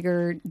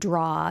bigger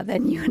draw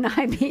than you and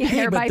I being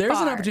there by far. But there's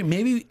an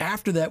opportunity. Maybe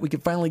after that we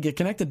could finally get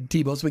connected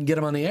to Tebow so we can get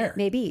him on the air.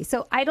 Maybe.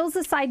 So Idols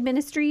Aside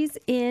Ministries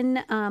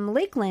in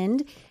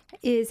Lakeland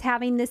is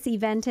having this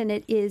event, and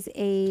it is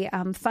a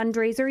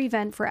fundraiser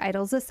event for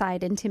Idols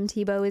Aside, and Tim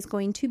Tebow is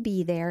going to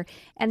be there.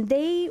 And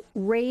they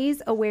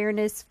raise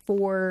awareness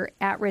for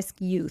at-risk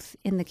youth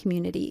in the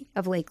community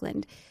of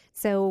Lakeland.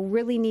 So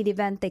really neat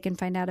event. They can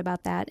find out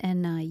about that.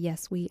 And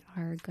yes, we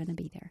are going to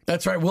be there.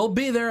 That's right. We'll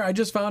be there. I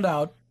just found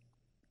out.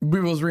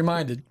 We was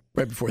reminded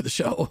right before the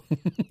show.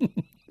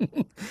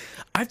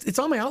 It's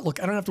on my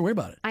Outlook. I don't have to worry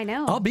about it. I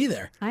know. I'll be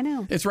there. I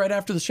know. It's right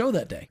after the show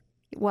that day.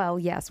 Well,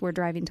 yes, we're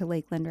driving to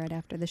Lakeland right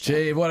after the show.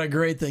 Gee, what a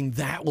great thing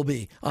that will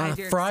be. On a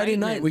Friday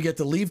night, we get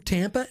to leave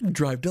Tampa and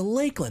drive to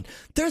Lakeland.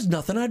 There's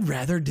nothing I'd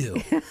rather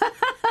do.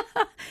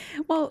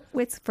 Well,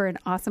 it's for an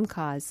awesome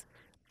cause.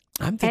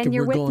 I'm thinking And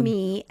you're we're with going,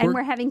 me, and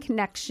we're having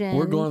connection.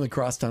 We're going on the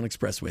Crosstown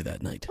Expressway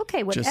that night.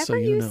 Okay, whatever just so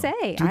you know.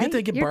 say. Do we get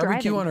to get You're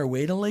barbecue driving. on our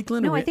way to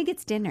Lakeland? No, I think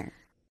it's dinner.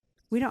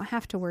 We don't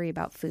have to worry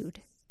about food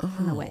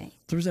on the way.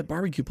 There's that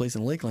barbecue place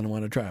in Lakeland I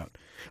want to try out.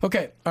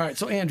 Okay, all right.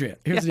 So Andrea,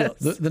 here's the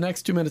deal. The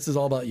next 2 minutes is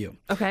all about you.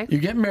 Okay.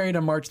 You're getting married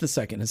on March the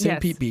 2nd in St. Yes.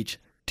 Pete Beach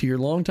to your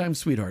longtime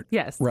sweetheart,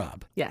 Yes.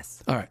 Rob.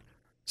 Yes. All right.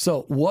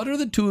 So what are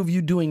the two of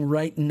you doing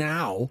right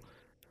now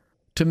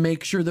to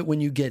make sure that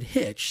when you get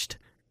hitched,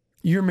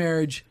 your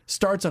marriage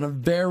starts on a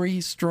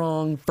very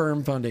strong,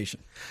 firm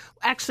foundation?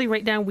 Actually,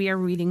 right now we are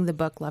reading the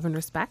book Love and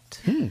Respect.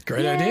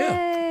 Great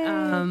idea.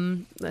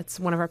 That's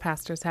one of our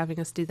pastors having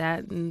us do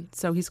that, and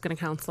so he's going to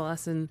counsel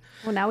us. And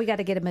Well, now we got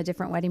to get him a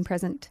different wedding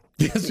present.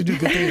 Yes, you do.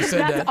 Good thing you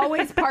said That's that.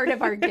 always part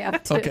of our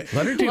gift. Okay,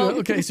 let her do it.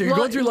 Okay, so you're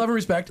going through Love and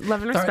Respect.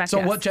 Love and All right, Respect, so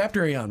yes. what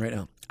chapter are you on right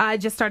now? I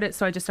just started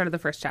the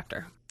first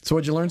chapter. So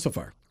what'd you learn so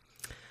far?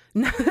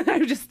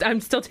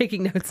 I'm still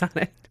taking notes on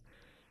it.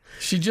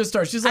 She just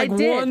started. She's like I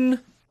did.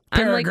 one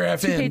I'm like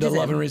paragraph 2 into pages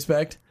Love in. and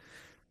Respect.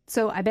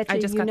 So I bet I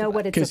you, just you got know the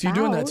what it's Okay, about. so you're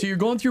doing that. So you're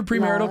going through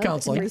premarital Love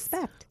counseling. and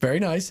respect. Very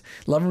nice.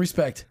 Love and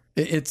Respect.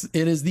 It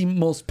is the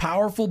most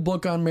powerful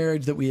book on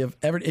marriage that we have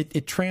ever.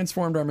 It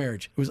transformed our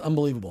marriage. It was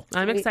unbelievable.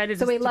 I'm excited.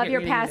 So we to love get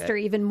your ready to read pastor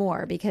it. even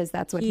more because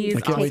that's what he's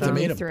I can't wait to taking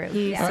meet me him. through.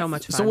 He's Yeah. so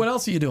much fun. So what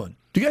else are you doing?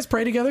 Do you guys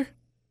pray together?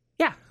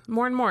 Yeah,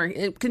 more and more.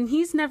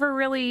 He's never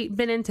really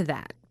been into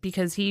that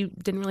because he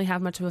didn't really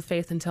have much of a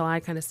faith until I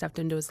kind of stepped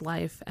into his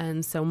life.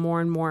 And so more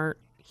and more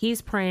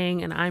he's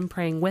praying and I'm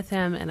praying with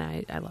him, and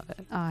I love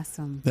it.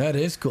 Awesome. That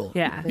is cool.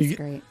 Yeah. That's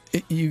great.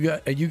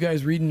 Are you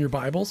guys reading your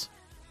Bibles?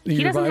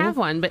 He doesn't have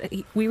one, but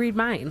we read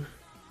mine.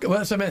 Well,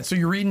 that's what I meant. So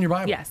you're reading your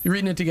Bible? Yes. You're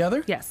reading it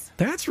together? Yes.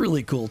 That's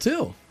really cool,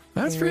 too.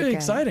 That's Very pretty good.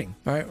 exciting.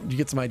 All right, did you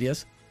get some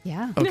ideas?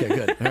 Yeah. Okay,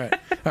 good. All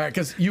right,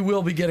 because you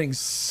will be getting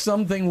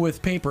something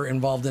with paper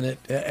involved in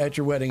it at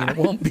your wedding, and it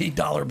won't be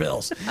dollar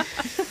bills.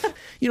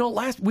 You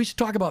know, we should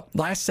talk about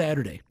last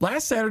Saturday.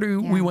 Last Saturday,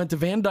 we went to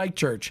Van Dyke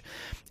Church,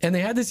 and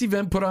they had this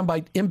event put on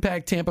by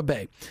Impact Tampa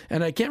Bay.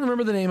 And I can't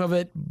remember the name of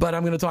it, but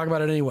I'm going to talk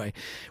about it anyway.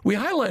 We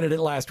highlighted it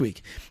last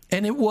week,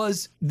 and it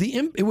was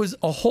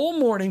a whole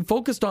morning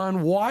focused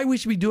on why we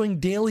should be doing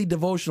daily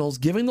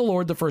devotionals, giving the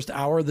Lord the first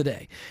hour of the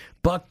day.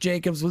 Buck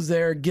Jacobs was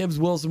there, Gibbs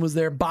Wilson was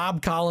there,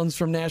 Bob Collins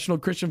from National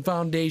Christian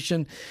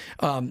Foundation,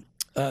 the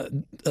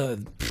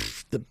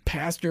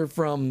pastor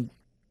from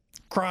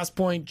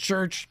Crosspoint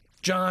Church,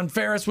 John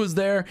Ferris was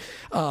there.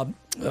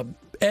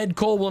 Ed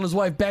Colwell and his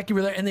wife Becky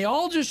were there, and they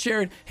all just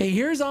shared, hey,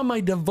 here's how my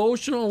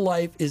devotional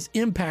life has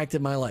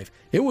impacted my life.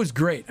 It was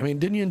great. I mean,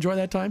 didn't you enjoy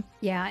that time?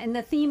 Yeah, and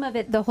the theme of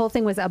it, the whole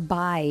thing was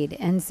abide.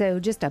 And so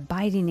just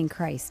abiding in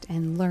Christ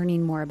and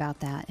learning more about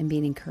that and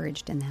being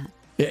encouraged in that.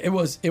 It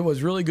was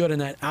really good,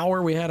 and that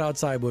hour we had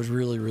outside was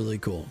really, really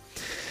cool.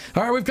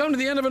 All right, we've come to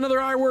the end of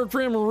another I Work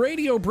For Him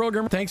radio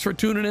program. Thanks for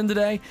tuning in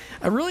today.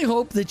 I really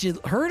hope that you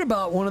heard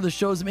about one of the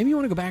shows that maybe you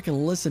want to go back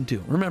and listen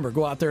to. Remember,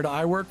 go out there to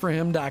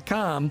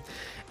iworkforhim.com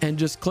and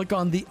just click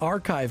on the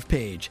archive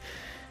page.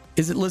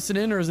 Is it Listen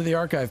In or is it the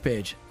archive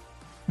page?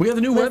 We have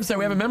the new website.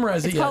 We haven't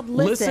memorized it yet. Called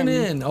Listen. Listen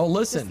In. Oh,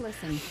 listen.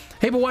 Just listen.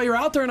 Hey, but while you're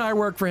out there in I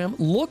Work For Him,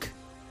 look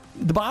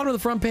the bottom of the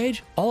front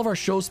page, all of our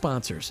show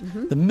sponsors,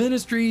 the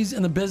ministries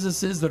and the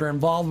businesses that are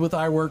involved with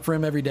I Work For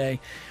Him every day.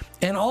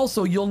 And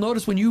also, you'll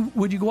notice when you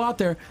go out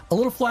there, a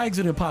little flag's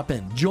going to pop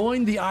in.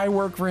 Join the I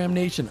Work For Him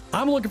Nation.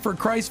 I'm looking for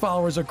Christ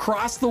followers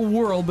across the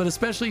world, but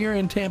especially here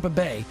in Tampa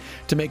Bay,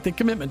 to make the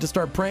commitment to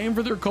start praying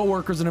for their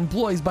coworkers and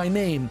employees by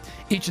name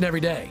each and every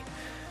day.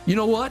 You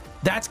know what?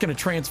 That's going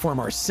to transform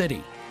our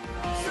city.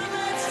 So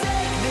let's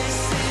take this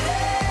city.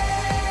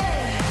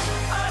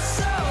 Our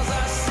souls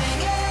are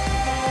singing.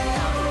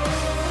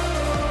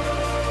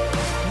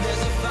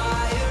 There's a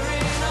fire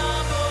in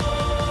our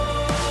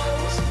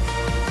bones.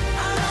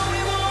 I know we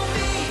won't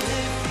be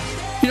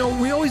defeated. You know,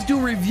 we always do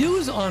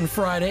reviews on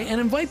Friday and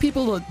invite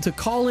people to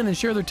call in and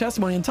share their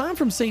testimony. And Tom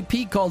from St.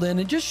 Pete called in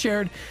and just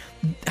shared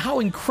how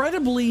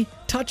incredibly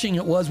touching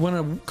it was when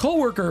a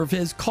coworker of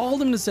his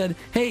called him and said,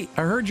 hey,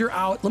 I heard you're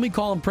out. Let me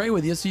call and pray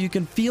with you so you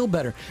can feel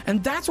better.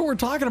 And that's what we're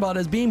talking about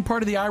as being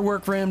part of the I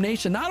Work For Him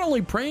Nation. Not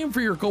only praying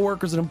for your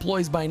coworkers and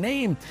employees by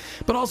name,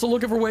 but also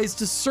looking for ways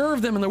to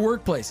serve them in the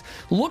workplace.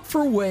 Look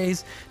for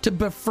ways to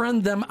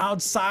befriend them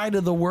outside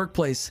of the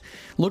workplace.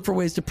 Look for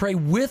ways to pray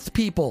with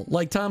people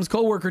like Tom's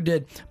coworker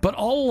did, but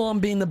all along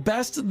being the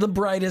best, the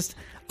brightest,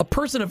 a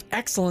person of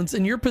excellence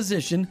in your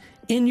position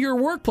in your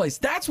workplace.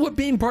 That's what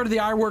being part of the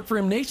I Work For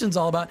Him Nation is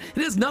all about.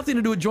 It has nothing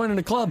to do with joining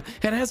a club.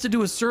 It has to do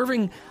with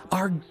serving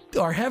our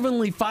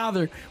Heavenly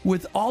Father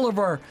with all of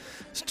our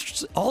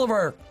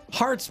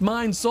hearts,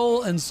 mind,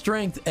 soul, and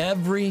strength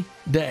every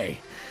day.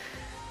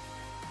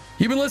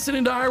 You've been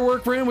listening to I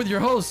Work For Him with your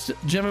hosts,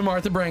 Jim and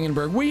Martha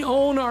Brangenberg. We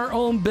own our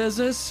own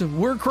business.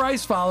 We're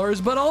Christ followers,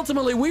 but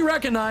ultimately we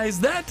recognize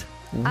that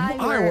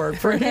I work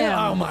for Him.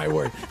 Oh, my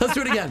word. Let's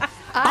do it again.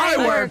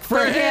 I work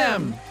for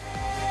Him.